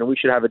least, we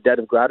should have a debt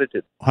of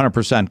gratitude.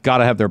 100%. Got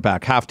to have their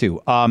back. Have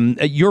to.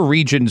 Your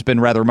region's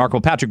been rather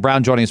remarkable. Patrick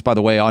Brown joining us, by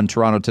the way, on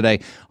Toronto Today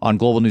on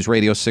Global News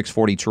Radio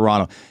 640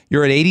 Toronto.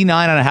 You're at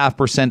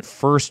 89.5%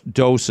 first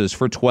doses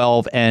for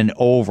 12 and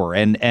over.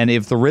 And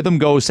if the rhythm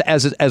goes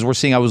as we're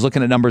seeing, I was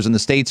looking at numbers in the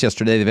States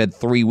yesterday. They've had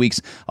 3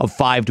 weeks of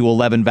 5 to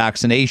 11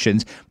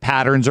 vaccinations.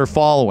 Patterns are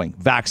following.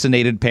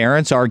 Vaccinated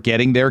parents are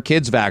getting their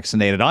kids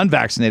vaccinated.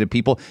 Unvaccinated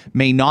people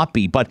may not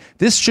be. But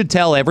this should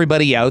tell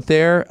everybody out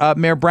there,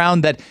 Mayor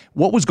Brown, that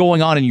what was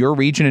going on in your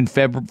region in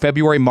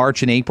February,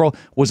 March, and April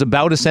was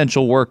about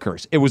essential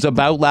workers. It was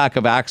about lack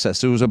of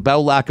access. It was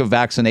about lack of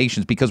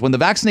vaccinations, because when the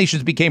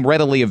vaccinations became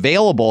readily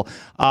available,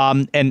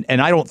 and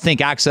I don't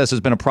think access has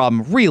been a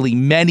problem really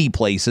many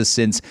places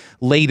since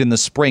late in the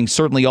spring,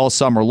 certainly all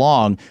summer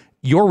long,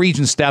 your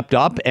region stepped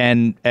up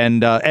and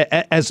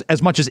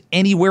as much as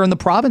anywhere in the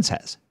province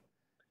has.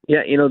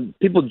 Yeah,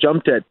 people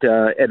jumped at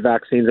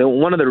vaccines, and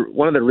one of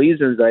the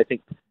reasons that I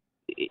think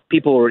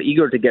people were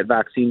eager to get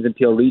vaccines in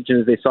Peel Region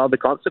is they saw the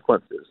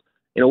consequences.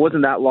 It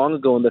wasn't that long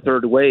ago in the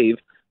third wave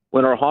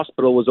when our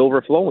hospital was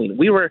overflowing.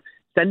 We were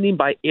sending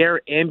by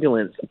air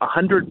ambulance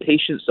 100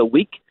 patients a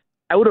week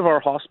out of our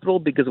hospital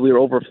because we were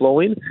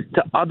overflowing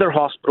to other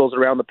hospitals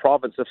around the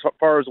province, as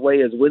far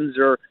away as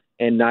Windsor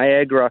and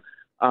Niagara,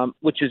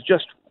 which is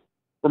just,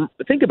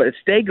 think about it,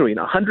 staggering.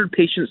 100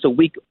 patients a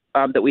week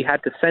that we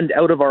had to send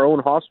out of our own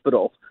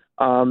hospital.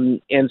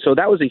 And so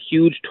that was a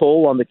huge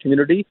toll on the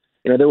community.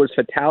 There was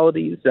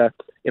fatalities.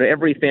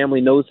 Every family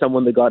knows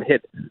someone that got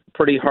hit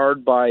pretty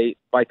hard by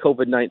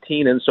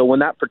COVID-19. And so when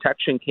that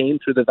protection came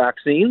through the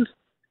vaccines,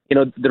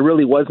 there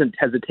really wasn't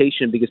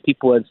hesitation because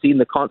people had seen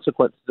the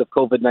consequences of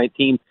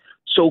COVID-19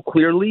 so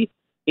clearly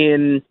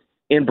in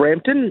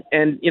Brampton.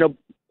 And,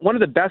 one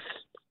of the best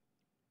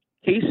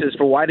cases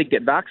for why to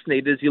get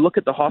vaccinated is you look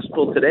at the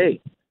hospital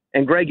today.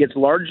 And, Greg, it's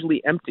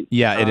largely empty.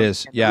 Yeah, it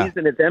is. Yeah. The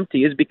reason it's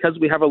empty is because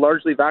we have a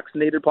largely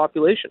vaccinated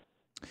population.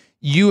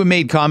 You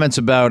made comments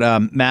about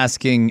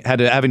masking,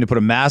 having to put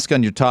a mask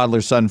on your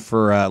toddler's son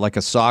for like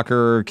a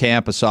soccer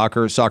camp, a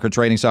soccer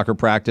training, soccer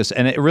practice,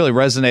 and it really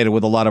resonated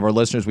with a lot of our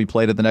listeners. We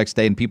played it the next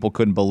day, and people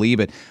couldn't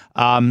believe it.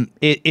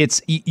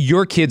 It's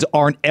your kids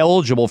aren't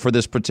eligible for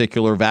this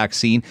particular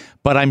vaccine,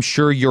 but I'm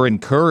sure you're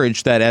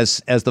encouraged that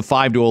as the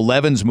 5 to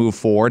 11s move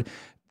forward,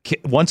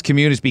 once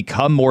communities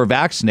become more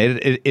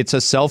vaccinated, it's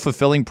a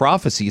self-fulfilling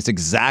prophecy. It's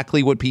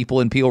exactly what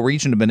people in Peel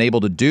Region have been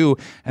able to do,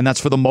 and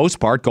that's for the most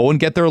part go and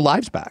get their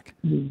lives back.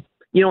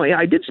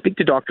 I did speak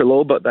to Dr. Lowe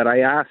about that. I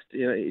asked,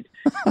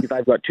 if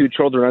I've got 2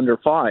 children under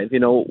 5,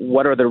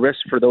 what are the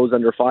risks for those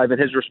under 5?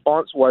 And his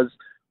response was,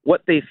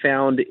 what they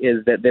found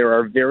is that there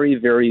are very,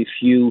 very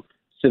few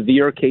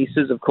severe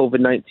cases of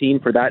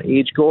COVID-19 for that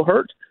age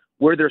cohort.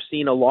 Where they're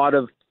seeing a lot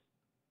of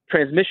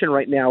transmission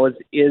right now is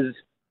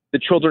the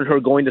children who are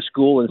going to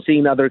school and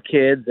seeing other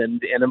kids and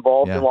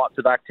involved in lots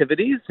of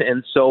activities.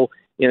 And so,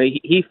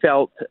 he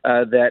felt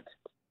that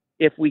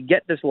if we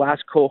get this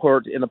last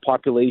cohort in the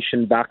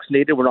population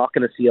vaccinated, we're not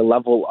going to see a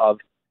level of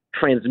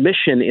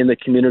transmission in the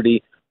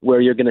community where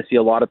you're going to see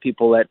a lot of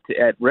people at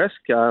risk.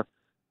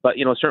 But,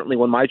 certainly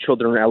when my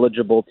children are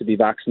eligible to be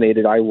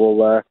vaccinated, I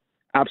will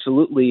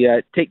absolutely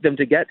take them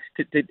to get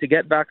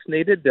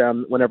vaccinated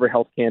whenever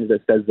Health Canada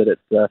says that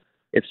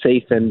it's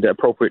safe and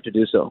appropriate to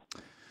do so.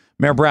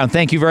 Mayor Brown,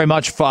 thank you very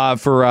much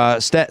for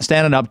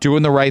standing up,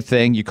 doing the right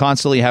thing. You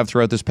constantly have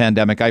throughout this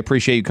pandemic. I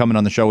appreciate you coming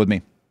on the show with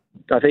me.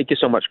 Thank you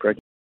so much, Greg.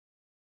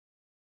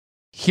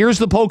 Here's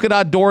the polka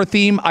dot door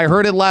theme. I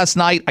heard it last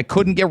night. I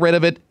couldn't get rid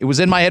of it. It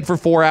was in my head for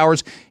 4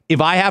 hours.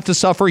 If I have to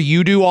suffer,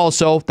 you do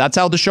also. That's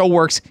how the show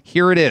works.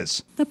 Here it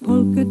is. The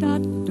polka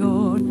dot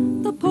door,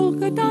 the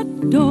polka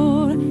dot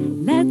door.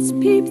 Let's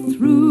peep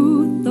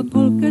through the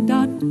polka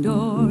dot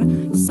door.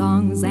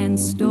 Songs and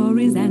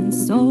stories and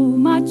so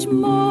much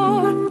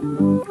more.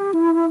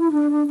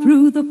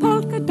 Through the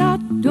polka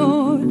dot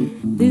door,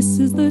 this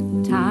is the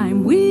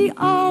time we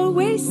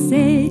always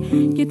say.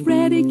 Get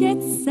ready,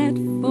 get set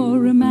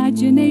for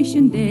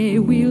Imagination Day.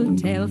 We'll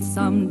tell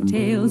some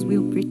tales,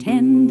 we'll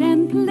pretend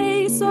and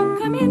play. So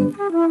come in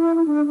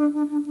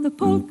the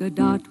polka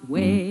dot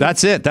way.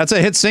 That's it. That's a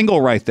hit single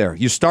right there.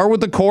 You start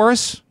with the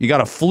chorus. You got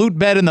a flute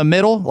bed in the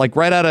middle, like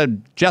right out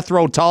of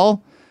Jethro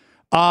Tull,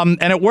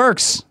 and it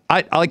works.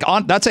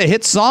 That's a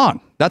hit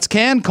song. That's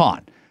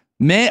CanCon.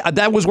 Man,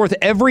 that was worth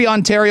every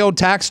Ontario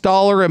tax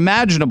dollar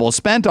imaginable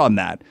spent on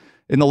that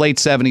in the late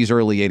 70s,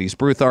 early 80s.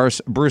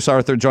 Bruce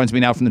Arthur joins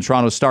me now from the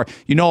Toronto Star.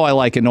 I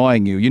like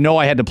annoying you.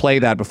 I had to play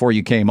that before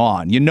you came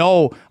on.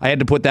 I had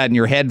to put that in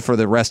your head for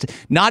the rest.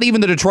 Not even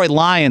the Detroit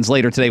Lions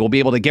later today will be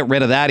able to get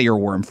rid of that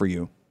earworm for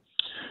you.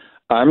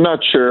 I'm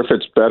not sure if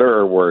it's better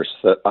or worse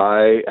that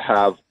I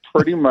have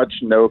pretty much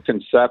no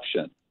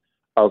conception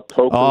of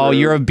poker. Oh,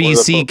 you're a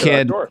BC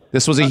kid.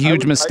 This was a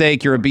huge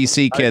mistake. You're a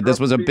BC kid. This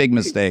was a big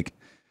mistake.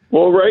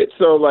 Well, right.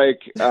 So,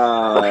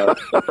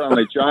 the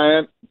Friendly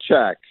Giant,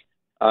 check.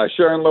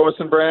 Sharon, Lois,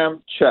 and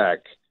Bram, check.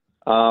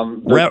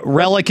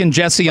 Relic and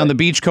Jesse on the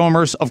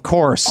Beachcombers, of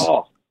course.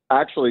 Oh,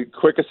 actually,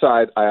 quick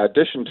aside, I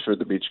auditioned for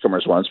the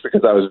Beachcombers once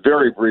because I was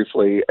very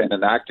briefly in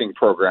an acting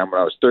program when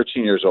I was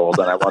 13 years old,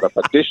 and I wound up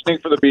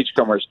auditioning for the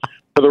Beachcombers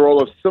for the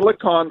role of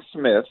Silicon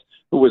Smith,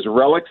 who was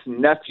Relic's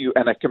nephew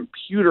and a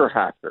computer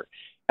hacker.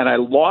 And I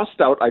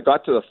lost out. I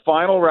got to the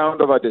final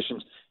round of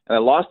auditions, and I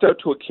lost out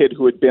to a kid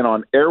who had been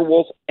on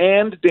Airwolf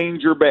and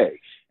Danger Bay.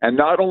 And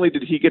not only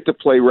did he get to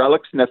play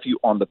Relic's nephew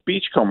on the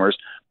Beachcombers,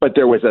 but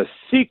there was a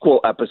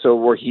sequel episode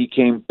where he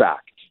came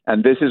back.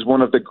 And this is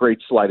one of the great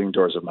sliding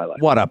doors of my life.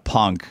 What a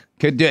punk.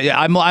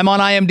 I'm on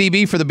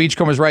IMDb for the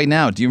Beachcombers right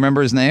now. Do you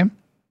remember his name?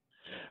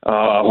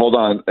 Hold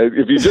on.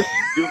 If you just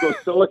Google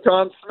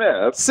Silicon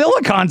Smith.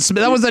 Silicon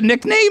Smith? That was a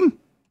nickname?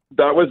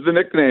 That was the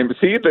nickname.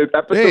 See, the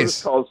episode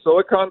is called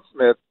Silicon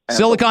Smith.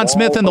 Silicon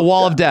Smith and the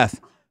Wall of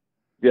Death.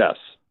 Yes.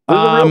 This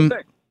is a real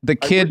thing. The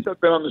kid. I wish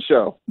I'd been on the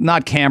show.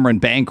 Not Cameron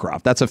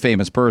Bancroft. That's a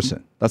famous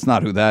person. That's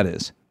not who that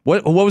is.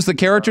 What was the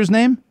character's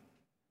name?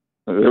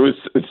 It was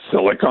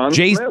Silicon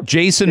Smith.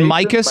 Jason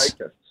Mikas?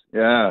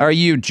 Yeah. Are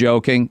you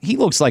joking? He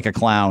looks like a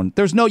clown.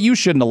 You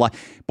shouldn't have lied.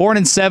 Born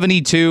in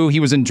 1972. He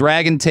was in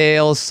Dragon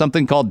Tales,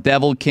 something called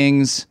Devil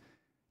Kings.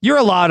 He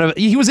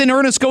was in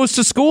Ernest Goes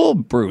to School,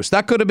 Bruce.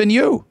 That could have been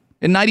you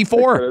in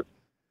 1994.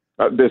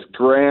 This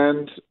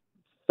grand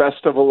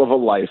festival of a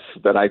life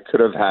that I could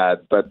have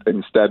had, but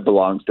instead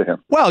belongs to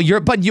him. Well,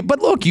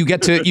 but look, you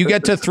get to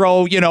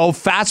throw,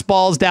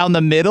 fastballs down the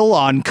middle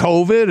on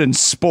COVID and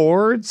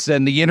sports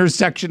and the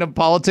intersection of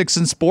politics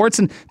and sports.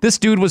 And this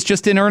dude was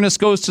just in Ernest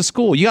Goes to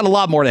School. You got a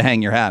lot more to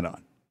hang your hat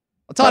on.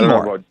 A ton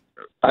more.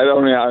 I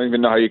don't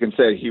even know how you can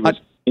say he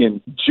was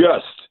in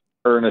just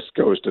Ernest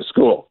Goes to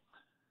School.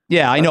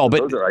 Yeah, I know,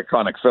 but those are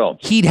iconic films.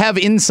 He'd have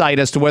insight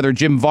as to whether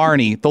Jim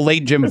Varney, the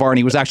late Jim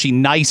Varney, was actually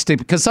nice to,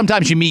 because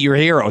sometimes you meet your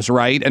heroes,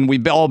 right? And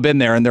we've all been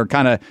there, and they're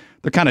kind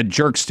of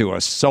jerks to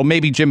us. So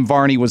maybe Jim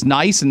Varney was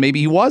nice, and maybe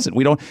he wasn't.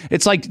 We don't.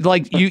 It's like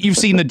you've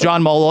seen the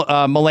John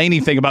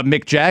Mulaney thing about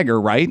Mick Jagger,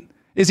 right?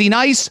 Is he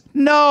nice?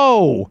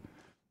 No.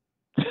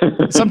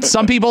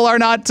 Some people are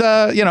not,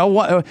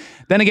 then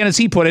again, as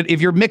he put it,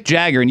 if you're Mick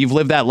Jagger and you've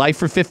lived that life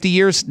for 50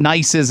 years,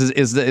 nice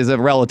is a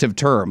relative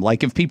term.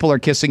 Like if people are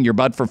kissing your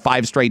butt for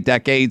 5 straight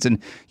decades and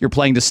you're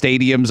playing to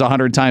stadiums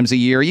 100 times a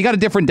year, you got a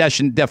different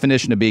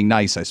definition of being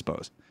nice, I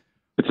suppose.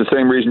 It's the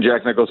same reason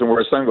Jack Nicholson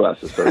wears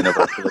sunglasses, so he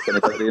never has to look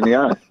anybody in the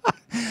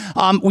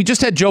eye. We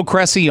just had Joe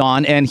Cressy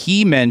on, and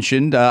he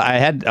mentioned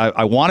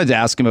I wanted to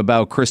ask him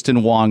about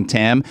Kristen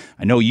Wong-Tam.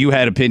 I know you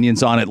had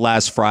opinions on it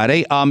last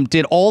Friday.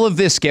 Did all of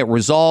this get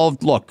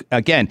resolved? Look,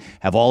 again,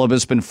 have all of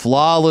us been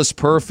flawless,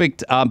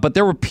 perfect? But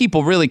there were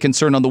people really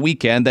concerned on the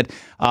weekend that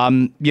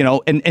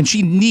and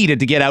she needed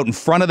to get out in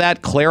front of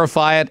that,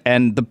 clarify it.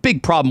 And the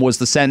big problem was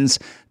the sentence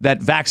that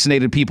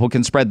vaccinated people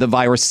can spread the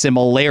virus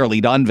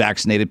similarly to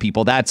unvaccinated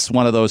people. That's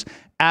one of those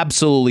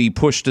absolutely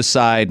pushed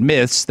aside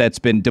myths that's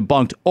been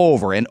debunked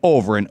over and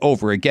over and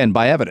over again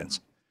by evidence.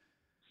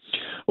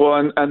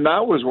 Well, and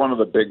that was one of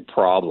the big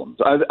problems.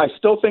 I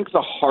still think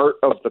the heart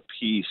of the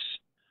piece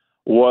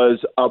was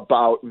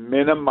about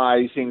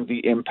minimizing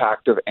the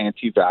impact of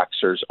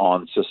anti-vaxxers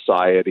on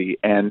society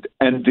and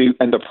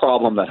the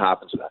problem that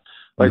happens with that.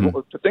 Like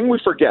the thing we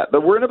forget,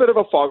 that we're in a bit of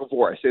a fog of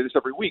war. I say this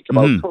every week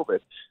about COVID.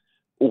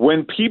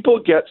 When people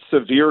get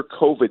severe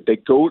COVID,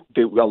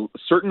 a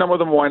certain number of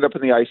them wind up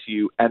in the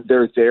ICU, and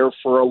they're there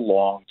for a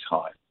long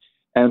time.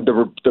 And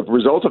the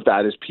result of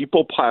that is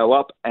people pile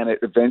up, and it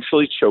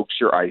eventually chokes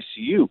your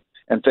ICU.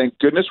 And thank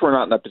goodness we're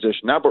not in that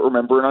position now. But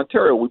remember, in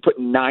Ontario, we put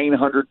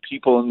 900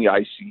 people in the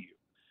ICU.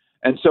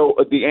 And so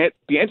the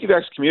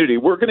anti-vax community,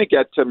 we're going to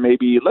get to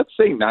maybe, let's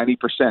say,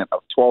 90%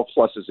 of 12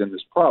 pluses in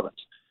this province.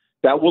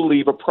 That will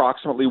leave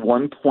approximately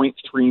 1.3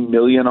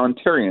 million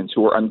Ontarians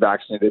who are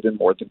unvaccinated and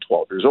more than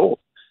 12 years old.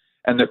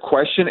 And the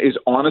question is,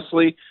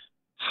 honestly,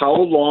 how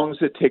long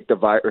does it take the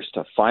virus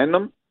to find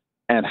them,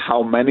 and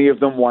how many of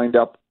them wind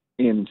up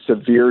in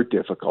severe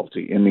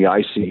difficulty in the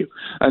ICU?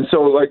 And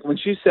so, like, when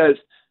she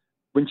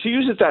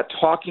uses that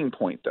talking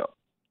point, though,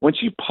 when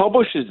she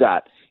publishes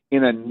that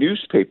in a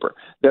newspaper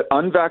that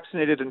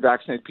unvaccinated and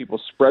vaccinated people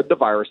spread the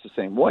virus the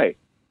same way,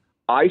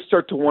 I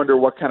start to wonder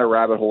what kind of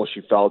rabbit hole she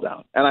fell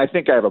down. And I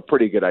think I have a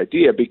pretty good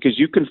idea, because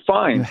you can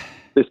find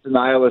this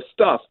denialist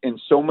stuff in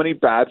so many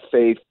bad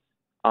faith,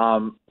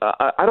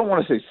 I don't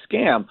want to say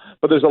scam,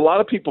 but there's a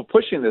lot of people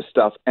pushing this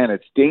stuff, and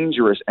it's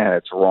dangerous and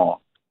it's wrong.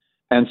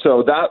 And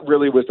so that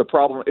really was the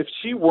problem. If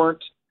she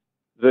weren't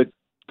the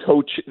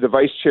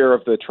vice chair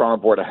of the Toronto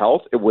Board of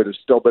Health, it would have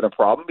still been a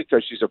problem,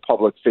 because she's a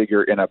public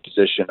figure in a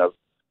position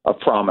of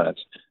prominence.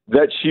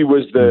 That she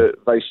was the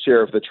vice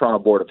chair of the Toronto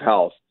Board of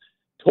Health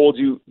told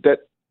you that,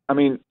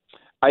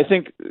 I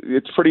think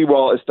it's pretty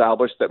well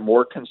established that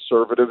more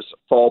conservatives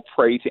fall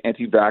prey to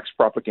anti-vax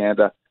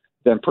propaganda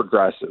than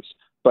progressives.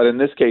 But in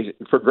this case,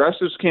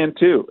 progressives can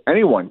too.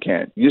 Anyone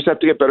can. You just have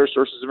to get better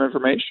sources of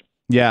information.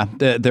 Yeah,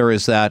 there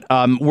is that.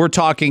 We're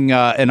talking,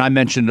 and I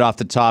mentioned it off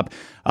the top.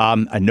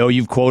 I know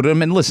you've quoted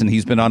him, and listen,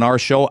 he's been on our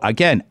show.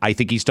 Again, I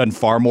think he's done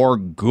far more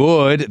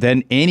good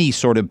than any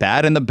sort of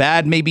bad, and the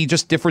bad may be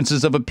just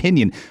differences of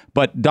opinion.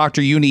 But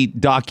Dr. Uni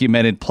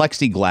documented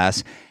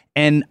plexiglass,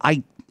 and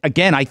I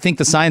think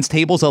the science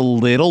table's a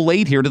little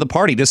late here to the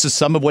party. This is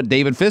some of what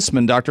Dr.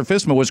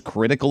 Fistman was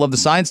critical of the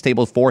science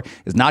table for,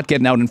 is not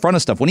getting out in front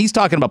of stuff. When he's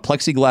talking about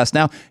plexiglass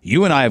now,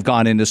 you and I have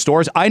gone into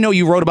stores. I know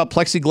you wrote about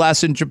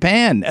plexiglass in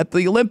Japan at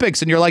the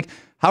Olympics, and you're like,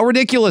 how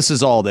ridiculous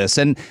is all this?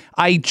 And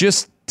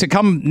to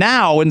come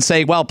now and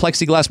say, well,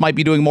 plexiglass might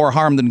be doing more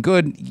harm than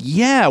good.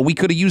 Yeah, we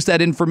could have used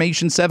that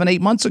information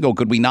 7-8 months ago.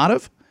 Could we not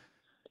have?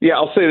 Yeah,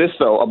 I'll say this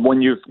though: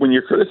 when you're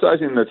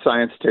criticizing the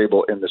science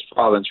table in this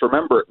province,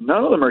 remember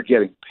none of them are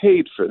getting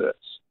paid for this,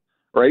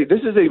 right?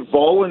 This is a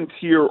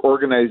volunteer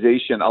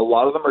organization. A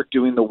lot of them are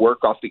doing the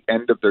work off the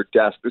end of their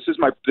desk. This was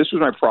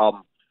my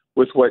problem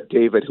with what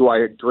David, who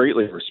I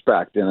greatly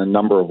respect in a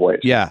number of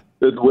ways. Yeah.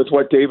 With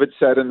what David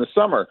said in the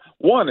summer.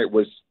 One, it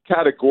was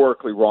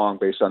categorically wrong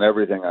based on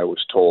everything I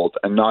was told,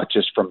 and not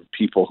just from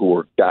people who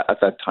were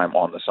at that time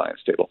on the science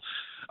table.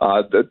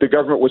 The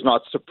government was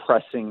not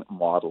suppressing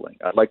modeling.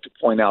 I'd like to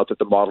point out that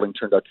the modeling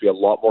turned out to be a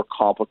lot more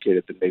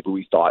complicated than maybe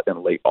we thought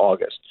in late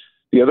August.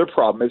 The other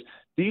problem is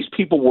these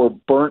people were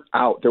burnt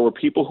out. There were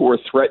people who were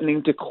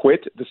threatening to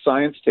quit the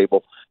science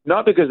table,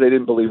 not because they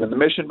didn't believe in the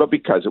mission, but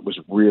because it was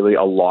really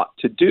a lot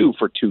to do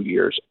for 2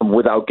 years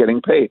without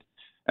getting paid.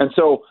 And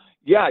so,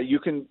 yeah, you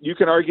can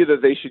argue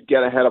that they should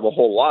get ahead of a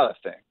whole lot of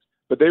things,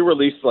 but they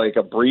released like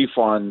a brief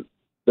on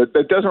that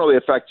doesn't really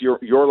affect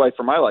your life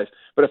or my life,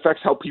 but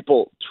affects how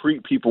people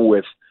treat people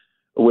with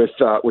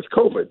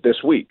COVID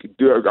this week.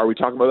 Are we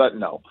talking about that?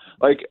 No.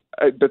 Like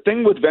the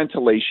thing with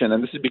ventilation,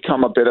 and this has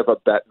become a bit of a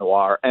bête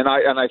noire, and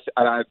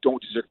I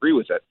don't disagree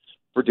with it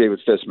for David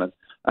Fissman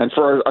and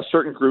for a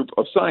certain group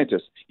of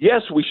scientists.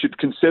 Yes, we should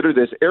consider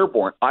this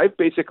airborne. I've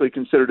basically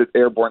considered it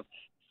airborne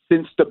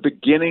since the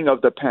beginning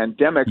of the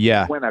pandemic.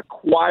 Yeah. When a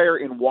choir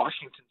in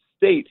Washington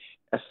State,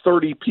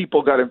 30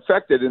 people got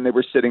infected, and they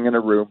were sitting in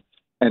a room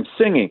and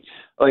singing.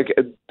 Like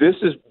this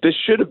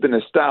should have been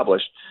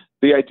established.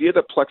 The idea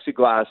that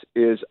plexiglass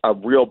is a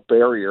real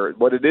barrier,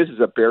 what it is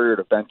a barrier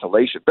to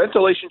ventilation.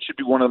 Ventilation should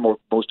be one of the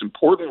most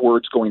important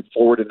words going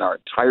forward in our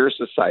entire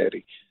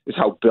society. It's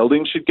how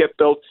buildings should get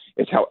built.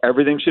 It's how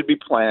everything should be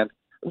planned.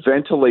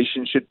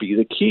 Ventilation should be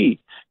the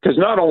key, because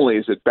not only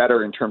is it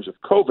better in terms of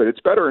COVID,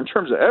 it's better in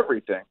terms of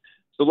everything.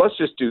 So let's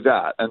just do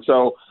that. And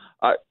so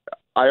I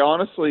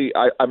honestly,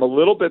 I'm a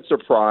little bit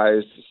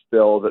surprised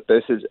still that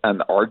this is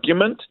an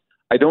argument.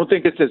 I don't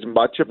think it's as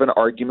much of an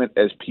argument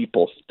as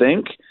people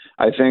think.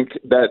 I think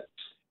that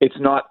it's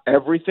not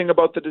everything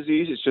about the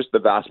disease. It's just the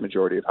vast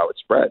majority of how it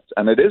spreads.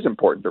 And it is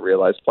important to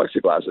realize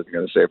plexiglass isn't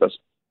going to save us.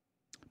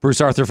 Bruce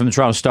Arthur from the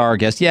Toronto Star, our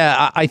guest.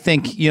 Yeah, I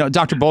think,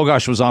 Dr.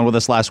 Bogosh was on with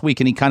us last week,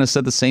 and he kind of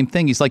said the same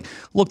thing. He's like,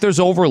 look, there's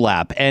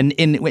overlap. And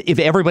if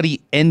everybody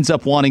ends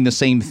up wanting the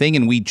same thing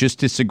and we just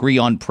disagree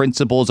on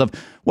principles of,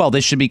 well,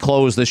 this should be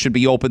closed, this should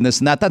be open, this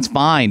and that, that's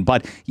fine.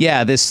 But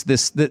yeah,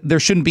 there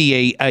shouldn't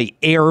be a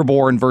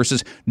airborne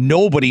versus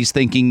nobody's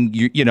thinking,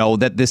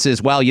 that this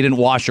is, well, you didn't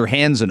wash your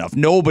hands enough.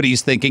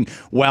 Nobody's thinking,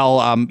 well,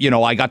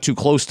 I got too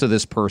close to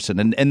this person.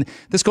 And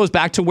this goes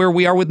back to where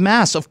we are with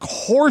masks. Of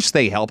course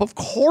they help. Of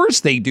course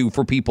they do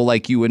for people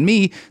like you and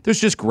me. There's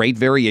just great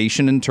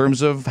variation in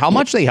terms of how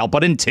much they help.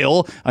 But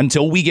until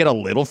we get a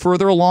little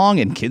further along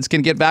and kids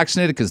can get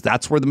vaccinated, because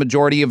that's where the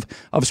majority of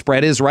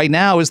spread is right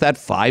now, is that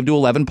 5 to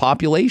 11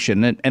 population.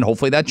 And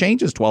hopefully that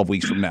changes 12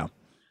 weeks from now.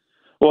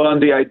 Well,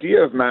 and the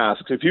idea of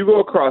masks, if you go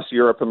across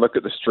Europe and look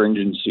at the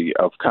stringency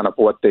of kind of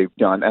what they've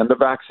done and the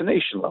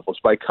vaccination levels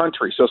by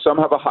country, so some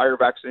have a higher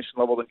vaccination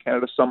level than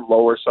Canada, some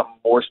lower, some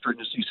more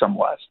stringency, some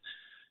less.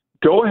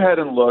 Go ahead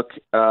and look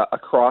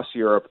across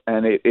Europe,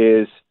 and it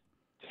is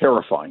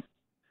terrifying.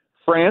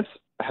 France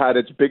had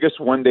its biggest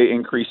one-day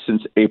increase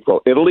since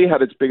April. Italy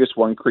had its biggest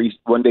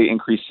one-day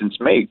increase since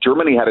May.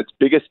 Germany had its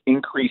biggest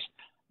increase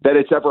that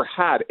it's ever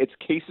had. Its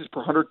cases per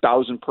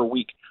 100,000 per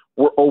week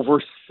were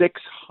over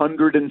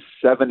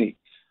 670.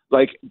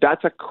 Like,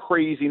 that's a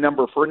crazy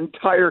number for an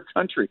entire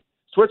country.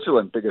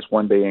 Switzerland, biggest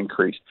one-day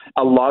increase.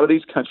 A lot of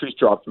these countries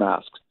dropped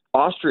masks.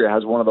 Austria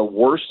has one of the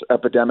worst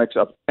epidemics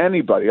of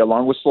anybody,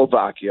 along with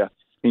Slovakia,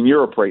 in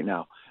Europe right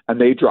now,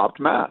 and they dropped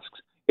masks.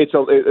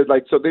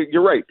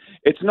 You're right.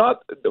 It's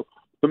not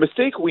the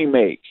mistake we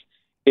make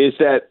is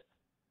that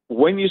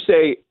when you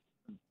say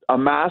a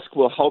mask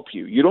will help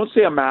you, you don't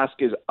say a mask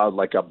is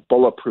like a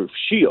bulletproof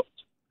shield,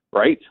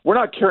 right? We're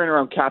not carrying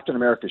around Captain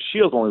America's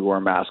shield when we wear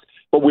a mask,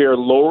 but we are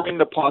lowering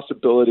the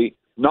possibility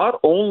not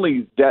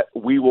only that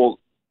we will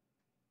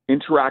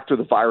interact with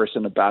the virus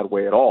in a bad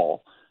way at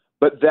all,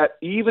 but that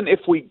even if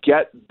we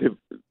get the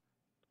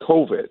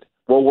COVID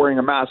while wearing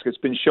a mask, it's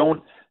been shown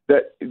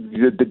that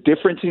the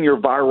difference in your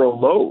viral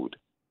load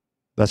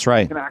That's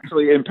right. can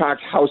actually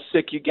impact how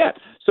sick you get.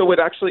 So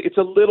it's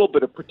a little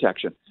bit of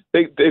protection.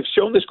 They've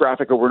shown this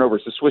graphic over and over.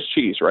 It's the Swiss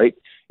cheese, right?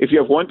 If you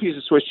have one piece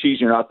of Swiss cheese,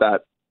 you're not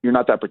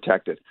that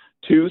protected.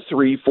 2,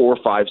 3, 4,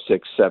 5,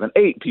 6, 7,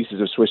 8 pieces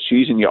of Swiss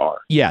cheese, and you are.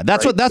 Yeah,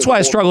 that's why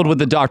I struggled with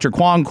the Dr.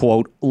 Kwong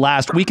quote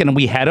last week, and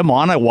we had him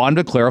on. I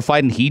wanted to clarify,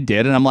 and he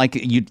did. And I'm like,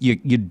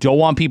 you don't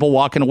want people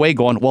walking away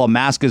going, well, a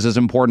mask is as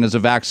important as a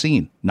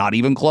vaccine. Not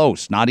even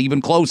close. Not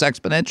even close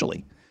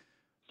exponentially.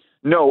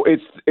 No,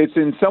 it's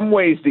in some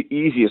ways the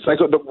easiest. This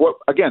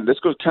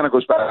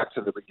goes back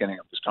to the beginning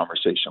of this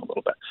conversation a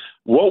little bit.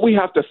 What we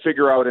have to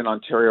figure out in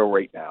Ontario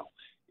right now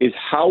is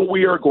how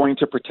we are going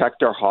to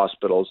protect our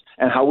hospitals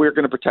and how we're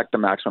going to protect the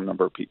maximum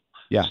number of people.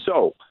 Yeah.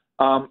 So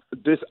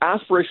this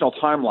aspirational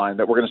timeline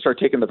that we're going to start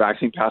taking the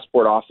vaccine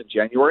passport off in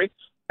January,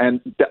 And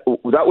that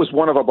was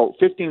one of about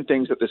 15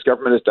 things that this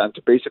government has done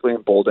to basically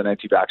embolden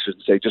anti-vaxxers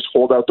and say, just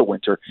hold out the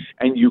winter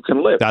and you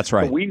can live. That's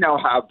right. So we now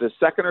have the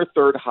second or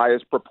third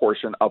highest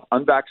proportion of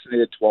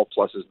unvaccinated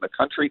 12-pluses in the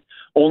country,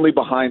 only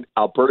behind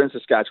Alberta and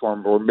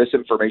Saskatchewan, where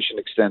misinformation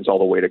extends all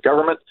the way to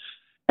government.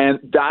 And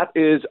that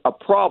is a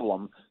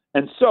problem.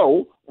 And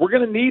so we're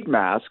going to need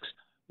masks,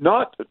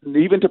 not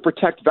even to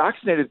protect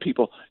vaccinated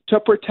people, to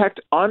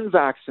protect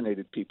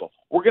unvaccinated people.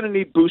 We're going to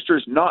need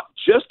boosters not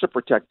just to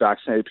protect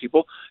vaccinated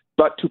people,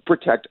 but to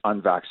protect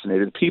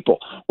unvaccinated people.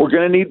 We're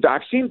going to need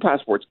vaccine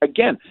passports.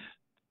 Again,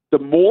 the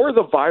more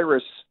the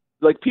virus,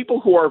 like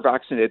people who are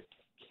vaccinated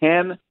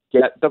can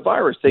get the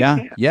virus. They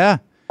can. Yeah.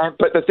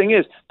 But the thing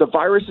is, the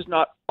virus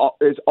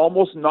is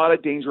almost not a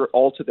danger at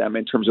all to them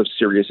in terms of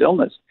serious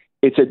illness.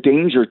 It's a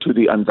danger to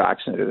the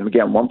unvaccinated. And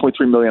again, 1.3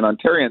 million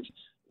Ontarians,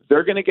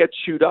 they're going to get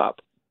chewed up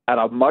at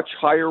a much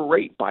higher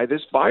rate by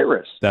this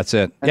virus. That's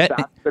it. And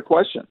that's the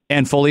question.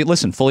 And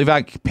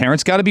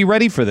parents got to be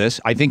ready for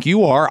this. I think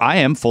you are. I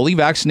am. Fully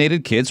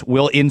vaccinated kids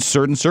will, in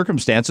certain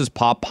circumstances,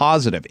 pop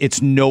positive.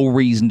 It's no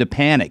reason to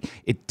panic.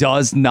 It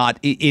does not.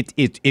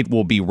 It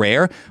will be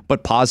rare,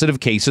 but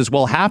positive cases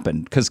will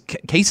happen because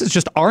cases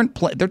just aren't.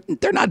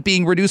 They're not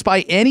being reduced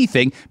by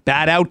anything.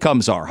 Bad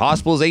outcomes are.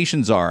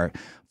 Hospitalizations are.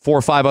 4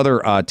 or 5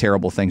 other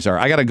terrible things are.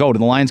 I got to go.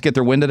 Did the Lions get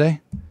their win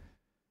today?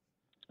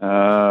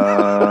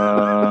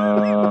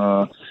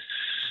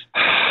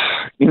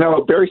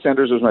 Barry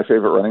Sanders was my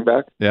favorite running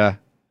back. Yeah.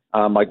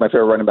 Like my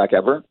favorite running back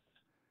ever.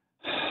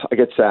 I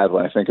get sad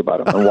when I think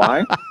about him. And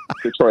why?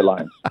 Detroit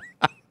Lions.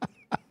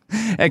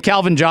 And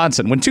Calvin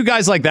Johnson. When 2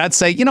 guys like that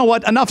say, you know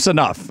what, enough's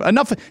enough.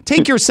 Enough.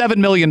 Take your $7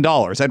 million.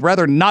 I'd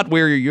rather not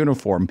wear your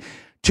uniform.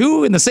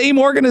 2 in the same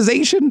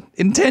organization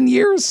in 10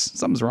 years?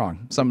 Something's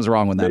wrong. Something's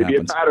wrong when that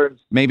happens.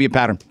 Maybe a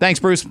pattern. Thanks,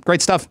 Bruce.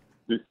 Great stuff.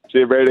 See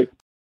you, Brady.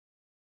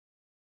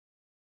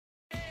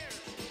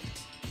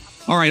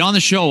 All right, on the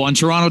show on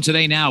Toronto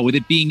Today Now, with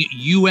it being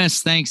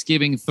U.S.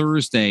 Thanksgiving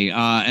Thursday,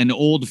 an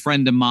old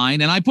friend of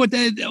mine, and I put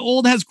that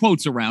old has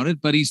quotes around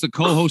it, but he's the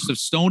co-host of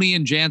Stoney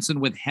and Jansen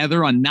with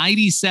Heather on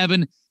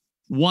 97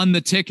 won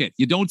the ticket.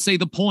 You don't say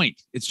the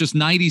point. It's just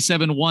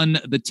 97 won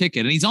the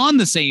ticket. And he's on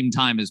the same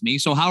time as me.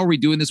 So how are we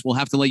doing this? We'll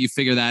have to let you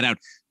figure that out.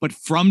 But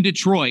from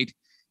Detroit,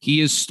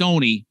 he is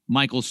Stoney,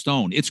 Michael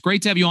Stone. It's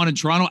great to have you on in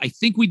Toronto. I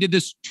think we did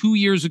this 2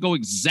 years ago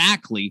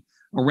exactly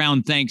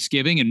around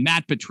Thanksgiving, and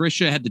Matt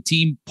Patricia had the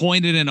team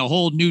pointed in a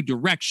whole new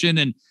direction,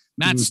 and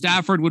Matt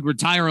Stafford would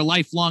retire a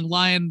lifelong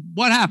Lion.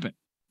 What happened?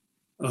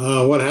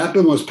 What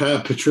happened was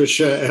Pat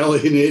Patricia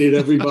alienated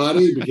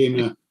everybody, became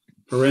a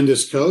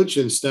horrendous coach,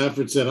 and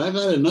Stafford said, I've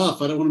had enough.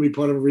 I don't want to be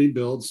part of a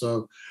rebuild,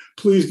 so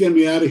please get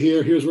me out of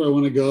here. Here's where I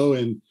want to go.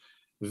 And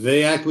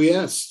they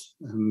acquiesced.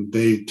 And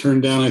they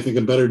turned down, I think,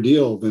 a better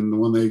deal than the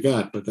one they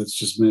got, but that's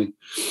just me.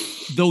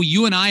 Though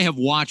you and I have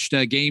watched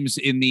games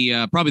in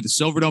the probably the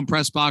Silverdome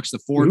press box, the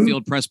Ford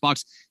Field press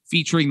box,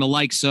 featuring the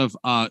likes of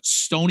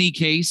Stoney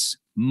Case,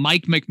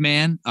 Mike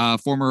McMahon,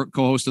 former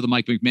co-host of the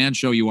Mike McMahon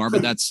Show. You are,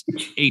 but that's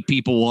 8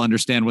 people will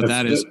understand what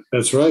that is.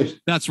 That's right.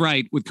 That's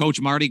right. With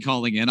Coach Marty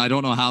calling in, I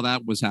don't know how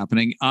that was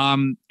happening.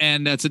 And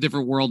that's a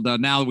different world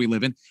now that we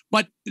live in.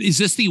 But is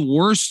this the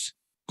worst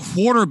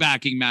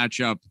quarterbacking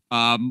matchup?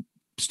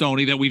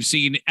 Stoney, that we've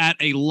seen at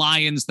a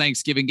Lions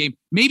Thanksgiving game,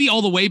 maybe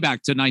all the way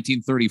back to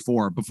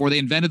 1934 before they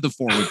invented the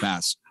forward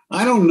pass?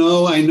 I don't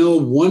know. I know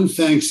one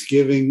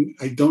Thanksgiving.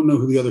 I don't know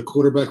who the other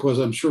quarterback was.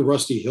 I'm sure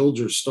Rusty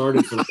Hilger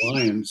started for the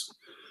Lions.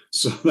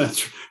 So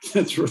that's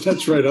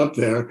right up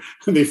there.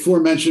 And the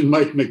aforementioned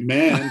Mike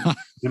McMahon.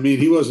 I mean,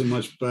 he wasn't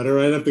much better.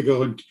 I'd have to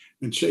go and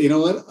check. You know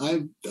what?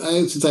 I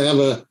since I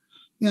have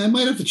I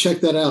might have to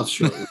check that out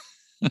shortly.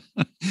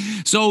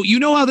 So you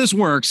know how this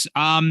works.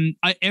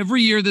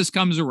 Every year this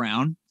comes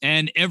around,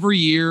 and every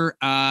year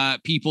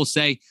people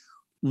say,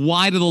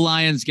 why do the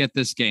Lions get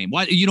this game?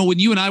 Why, when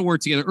you and I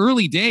worked together,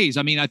 early days,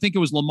 I mean, I think it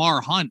was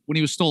Lamar Hunt when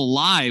he was still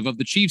alive of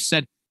the Chiefs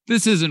said,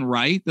 this isn't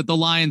right that the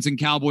Lions and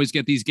Cowboys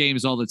get these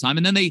games all the time.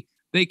 And then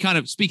they kind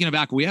of, speaking of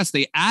acquiesce,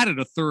 they added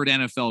a third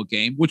NFL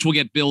game, which will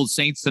get Bills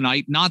Saints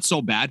tonight. Not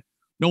so bad.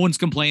 No one's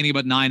complaining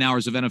about 9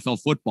 hours of NFL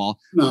football,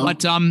 no.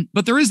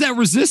 But there is that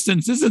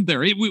resistance, isn't there?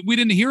 We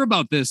didn't hear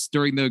about this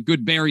during the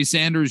good Barry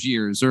Sanders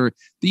years or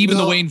the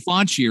Wayne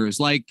Fonch years.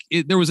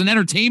 There was an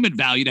entertainment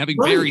value to having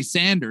Barry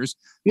Sanders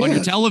on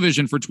your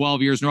television for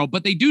 12 years in a row.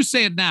 But they do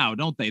say it now,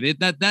 don't they?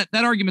 That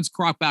argument's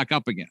cropped back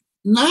up again.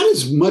 Not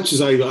as much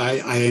as I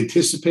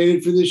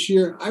anticipated for this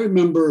year. I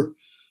remember,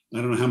 I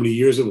don't know how many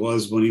years it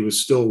was when he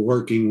was still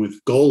working with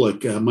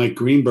Golick, Mike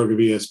Greenberg of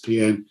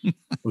ESPN,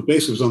 who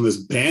basically was on this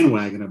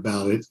bandwagon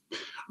about it.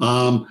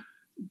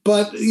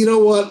 But you know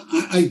what?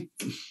 I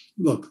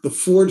look, the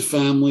Ford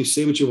family,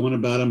 say what you want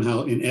about them,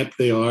 how inept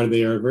they are.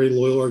 They are a very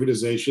loyal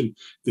organization.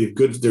 They're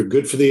good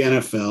for the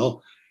NFL.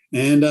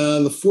 And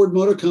the Ford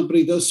Motor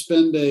Company does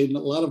spend a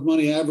lot of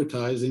money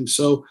advertising.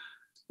 So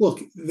look,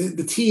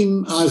 the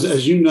team,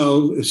 as you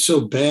know, is so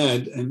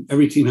bad, and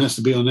every team has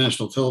to be on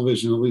national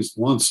television at least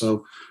once.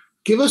 So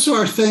give us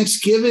our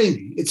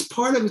Thanksgiving.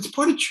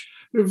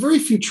 There are very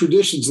few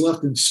traditions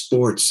left in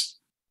sports.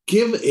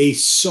 give a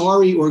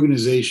sorry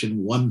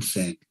organization one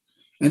thing,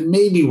 and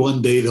maybe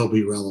one day they'll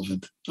be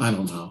relevant. I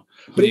don't know.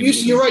 But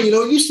you're right.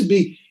 It used to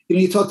be,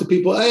 you talk to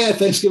people,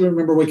 Thanksgiving, I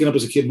remember waking up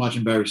as a kid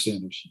watching Barry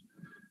Sanders.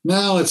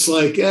 Now it's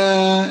like,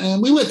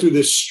 and we went through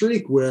this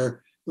streak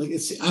where, I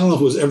don't know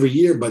if it was every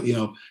year, but,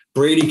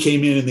 Brady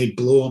came in and they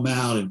blew him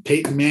out, and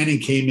Peyton Manning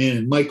came in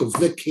and Michael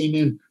Vick came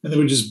in, and they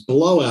were just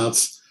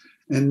blowouts.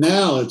 And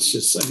now it's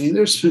just,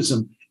 there's been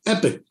some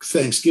epic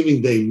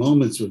Thanksgiving Day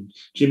moments with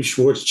Jim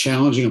Schwartz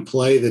challenging a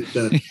play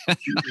that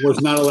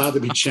was not allowed to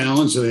be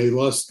challenged. So they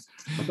lost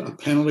a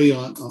penalty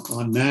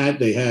on that.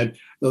 They had,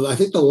 I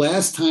think the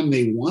last time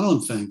they won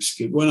on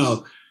Thanksgiving,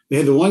 they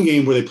had the one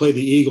game where they played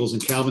the Eagles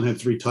and Calvin had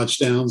 3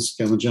 touchdowns,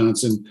 Calvin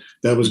Johnson.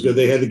 That was good.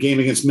 They had the game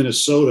against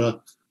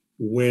Minnesota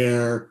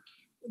where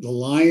the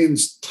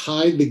Lions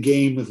tied the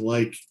game with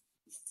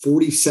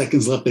 40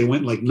 seconds left. They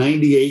went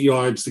 98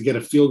 yards to get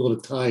a field goal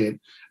to tie it.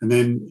 And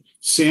then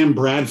Sam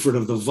Bradford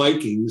of the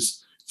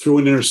Vikings threw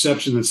an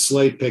interception that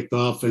Slay picked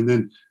off. And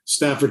then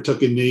Stafford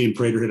took a knee and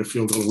Prater hit a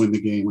field goal to win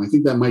the game. I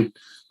think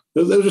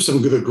those are some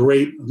of the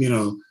great,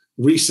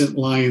 recent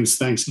Lions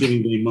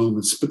Thanksgiving Day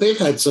moments. But they've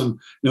had some,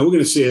 we're going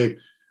to see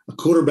a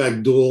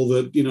quarterback duel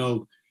that,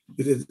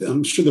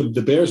 I'm sure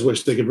the Bears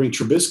wish they could bring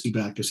Trubisky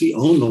back because he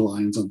owned the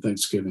Lions on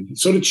Thanksgiving.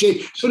 So did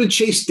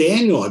Chase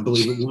Daniel, I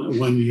believe,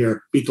 one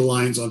year beat the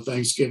Lions on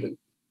Thanksgiving.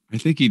 I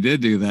think he did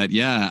do that.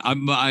 Yeah,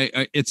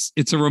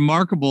 it's a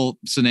remarkable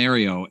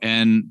scenario,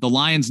 and the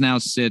Lions now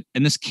sit,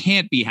 and this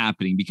can't be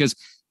happening because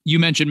you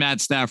mentioned Matt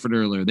Stafford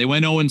earlier. They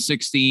went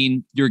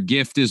 0-16. Your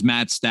gift is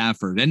Matt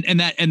Stafford,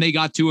 and they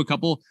got to a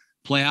couple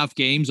playoff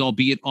games,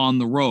 albeit on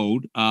the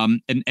road,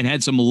 and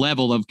had some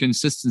level of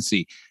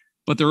consistency.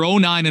 But they're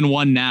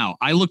 0-9-1 now.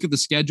 I look at the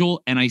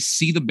schedule and I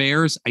see the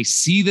Bears. I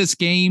see this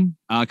game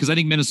because I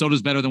think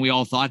Minnesota's better than we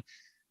all thought.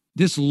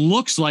 This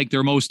looks like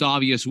their most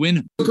obvious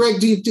win. Greg,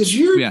 does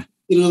your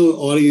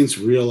audience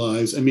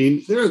realize?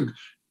 There are,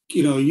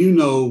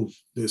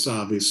 this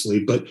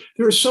obviously, but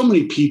there are so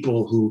many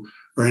people who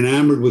are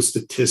enamored with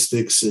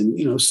statistics,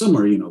 and some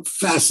are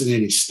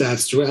fascinating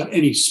stats throughout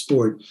any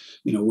sport.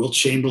 Will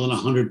Chamberlain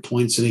 100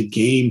 points in a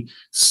game,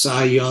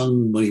 Cy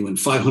Young when he won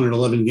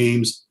 511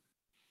 games.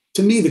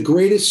 To me, the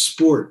greatest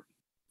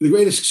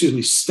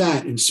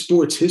stat in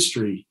sports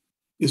history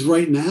is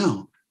right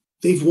now.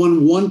 They've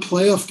won one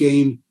playoff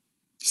game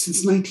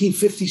since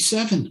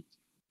 1957.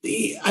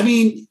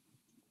 Even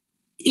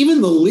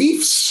the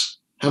Leafs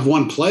have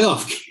won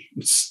playoff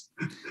games.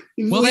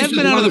 Well, they haven't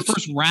been out of the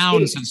first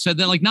rounds and said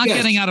that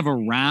getting out of a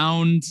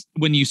round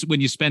when you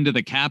spend to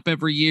the cap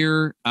every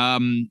year.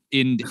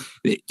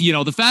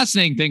 The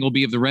fascinating thing will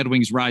be if the Red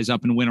Wings rise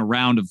up and win a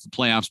round of the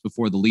playoffs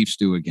before the Leafs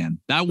do again.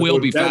 That will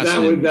be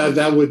fascinating.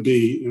 That would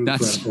be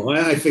incredible.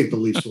 I think the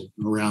Leafs will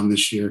win around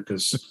this year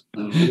because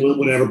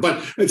whatever.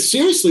 But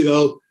seriously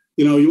though,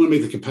 you want to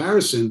make the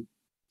comparison.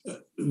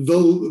 The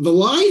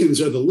Lions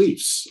are the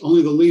Leafs.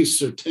 Only the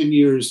Leafs are 10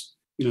 years,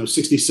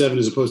 67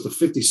 as opposed to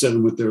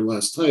 57 with their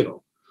last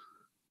title.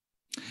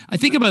 I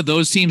think about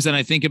those teams and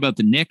I think about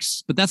the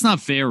Knicks, but that's not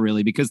fair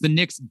really because the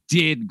Knicks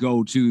did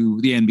go to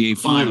the NBA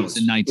Finals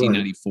in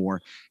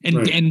 1994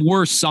 and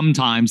were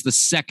sometimes the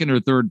second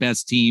or third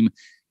best team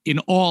in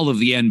all of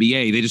the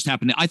NBA. They just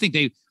happened to, I think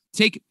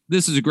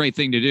this is a great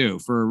thing to do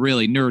for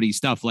really nerdy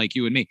stuff like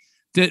you and me.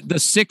 The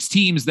 6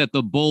 teams that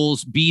the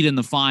Bulls beat in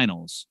the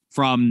finals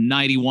from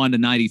 91 to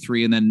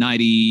 93 and then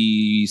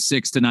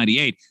 96 to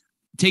 98.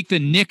 Take the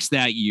Knicks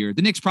that year.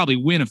 The Knicks probably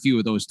win a few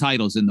of those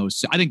titles in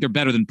those. I think they're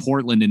better than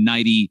Portland in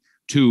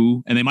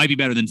 92, and they might be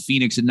better than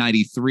Phoenix in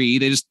 93.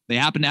 They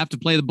happen to have to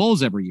play the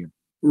Bulls every year.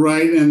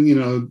 Right. And,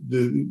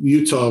 the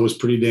Utah was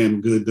pretty damn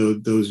good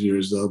those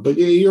years, though. But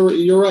yeah,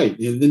 you're right.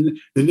 The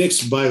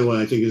Knicks, by the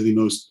way, I think is the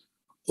most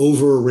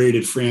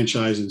overrated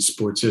franchise in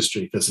sports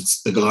history because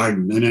it's the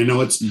Garden. And I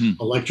know it's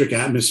electric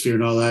atmosphere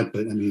and all that,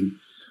 but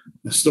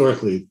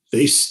historically,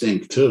 they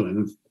stink too.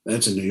 And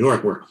that's in New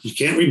York where you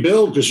can't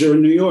rebuild because you're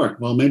in New York.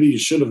 Well, maybe you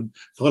should have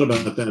thought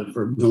about that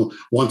for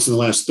once in the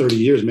last 30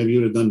 years. Maybe you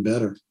would have done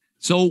better.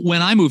 So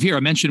when I moved here,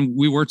 I mentioned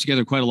we worked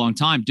together quite a long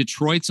time.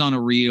 Detroit's on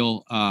a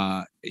real,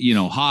 high,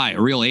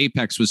 a real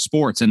apex with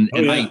sports. And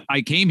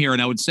I came here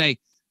and I would say,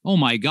 oh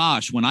my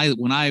gosh, when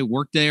I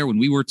worked there, when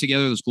we worked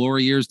together, those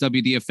glory years,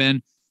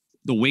 WDFN,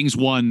 the Wings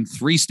won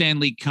 3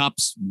 Stanley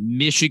Cups,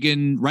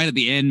 Michigan, right at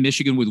the end,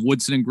 Michigan with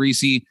Woodson and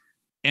Greasy,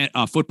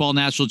 football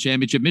national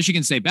championship,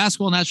 Michigan State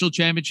basketball national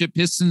championship,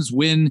 Pistons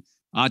win,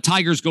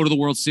 Tigers go to the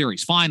World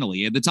Series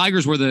finally. And the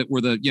Tigers were the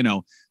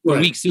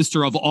weak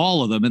sister of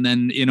all of them. And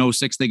then in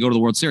 2006 they go to the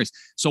World Series.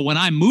 So when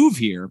I move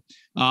here,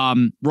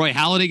 Roy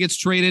Halladay gets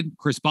traded,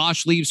 Chris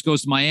Bosh leaves,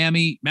 goes to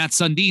Miami, Matt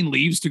Sundin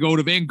leaves to go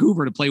to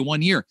Vancouver to play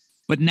 1 year.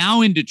 But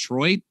now in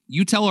Detroit,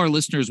 you tell our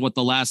listeners what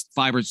the last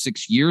 5 or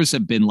 6 years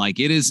have been like.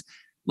 It is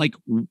like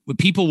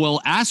people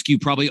will ask you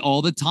probably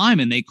all the time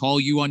and they call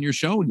you on your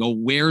show and go,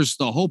 where's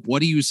the hope? What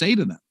do you say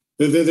to them?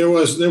 There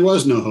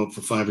was no hope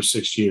for 5 or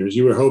 6 years.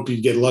 You were hoping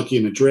you'd get lucky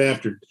in a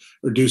draft or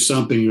do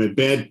something. You had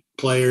bad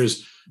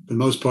players. for the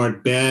most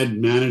part, bad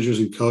managers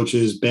and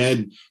coaches,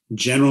 bad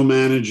general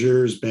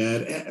managers,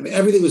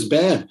 everything was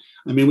bad.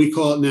 I mean, we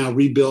call it now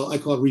rebuild. I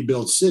call it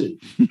rebuild city.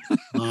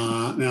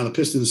 Now the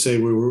Pistons say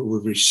we're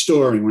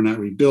restoring, we're not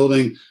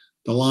rebuilding.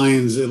 The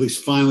Lions, at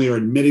least finally, are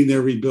admitting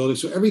they're rebuilding.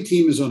 So every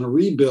team is on a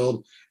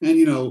rebuild. And,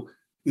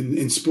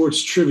 in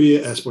sports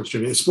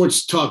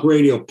talk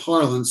radio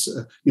parlance,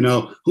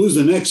 who's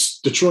the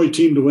next Detroit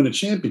team to win a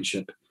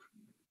championship?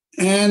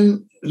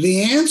 And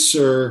the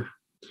answer,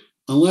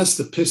 unless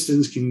the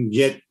Pistons can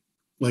get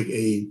like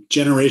a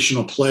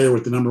generational player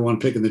with the number 1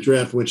 pick in the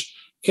draft, which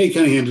Cade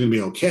Cunningham's going to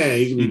be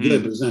okay. He's going to be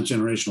good, but he's not a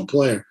generational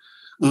player.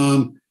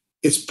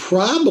 It's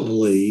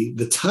probably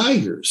the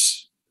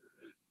Tigers,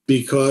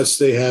 because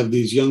they have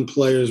these young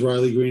players,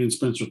 Riley Green and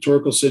Spencer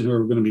Torkelson, who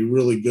are going to be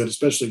really good,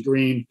 especially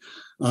Green.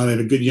 They have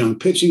a good young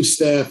pitching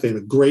staff. They have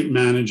a great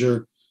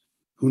manager.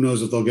 Who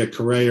knows if they'll get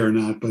Correa or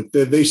not, but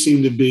they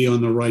seem to be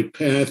on the right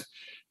path.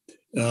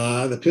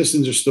 The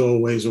Pistons are still a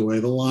ways away.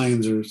 The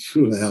Lions are,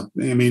 who the hell?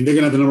 I mean, they're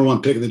going to have the number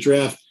 1 pick in the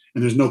draft,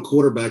 and there's no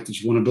quarterback that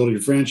you want to build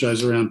your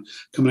franchise around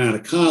coming out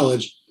of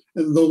college.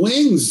 The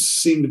Wings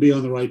seem to be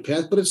on the right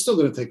path, but it's still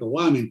going to take a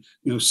while. I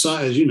mean,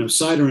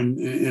 Sider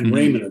and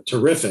Raymond are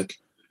terrific,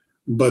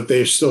 but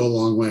they're still a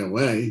long way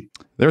away.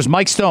 There's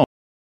Mike Stone.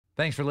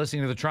 Thanks for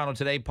listening to the Toronto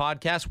Today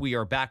podcast. We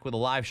are back with a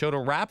live show to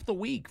wrap the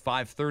week,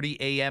 5:30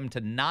 a.m. to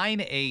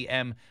 9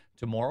 a.m.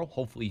 tomorrow.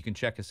 Hopefully you can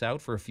check us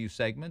out for a few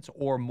segments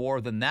or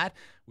more than that.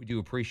 We do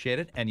appreciate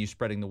it and you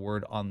spreading the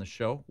word on the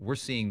show. We're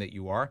seeing that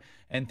you are.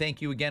 And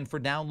thank you again for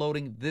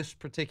downloading this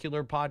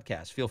particular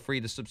podcast. Feel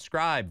free to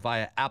subscribe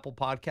via Apple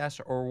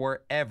Podcasts or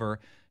wherever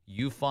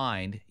you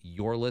find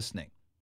you're listening.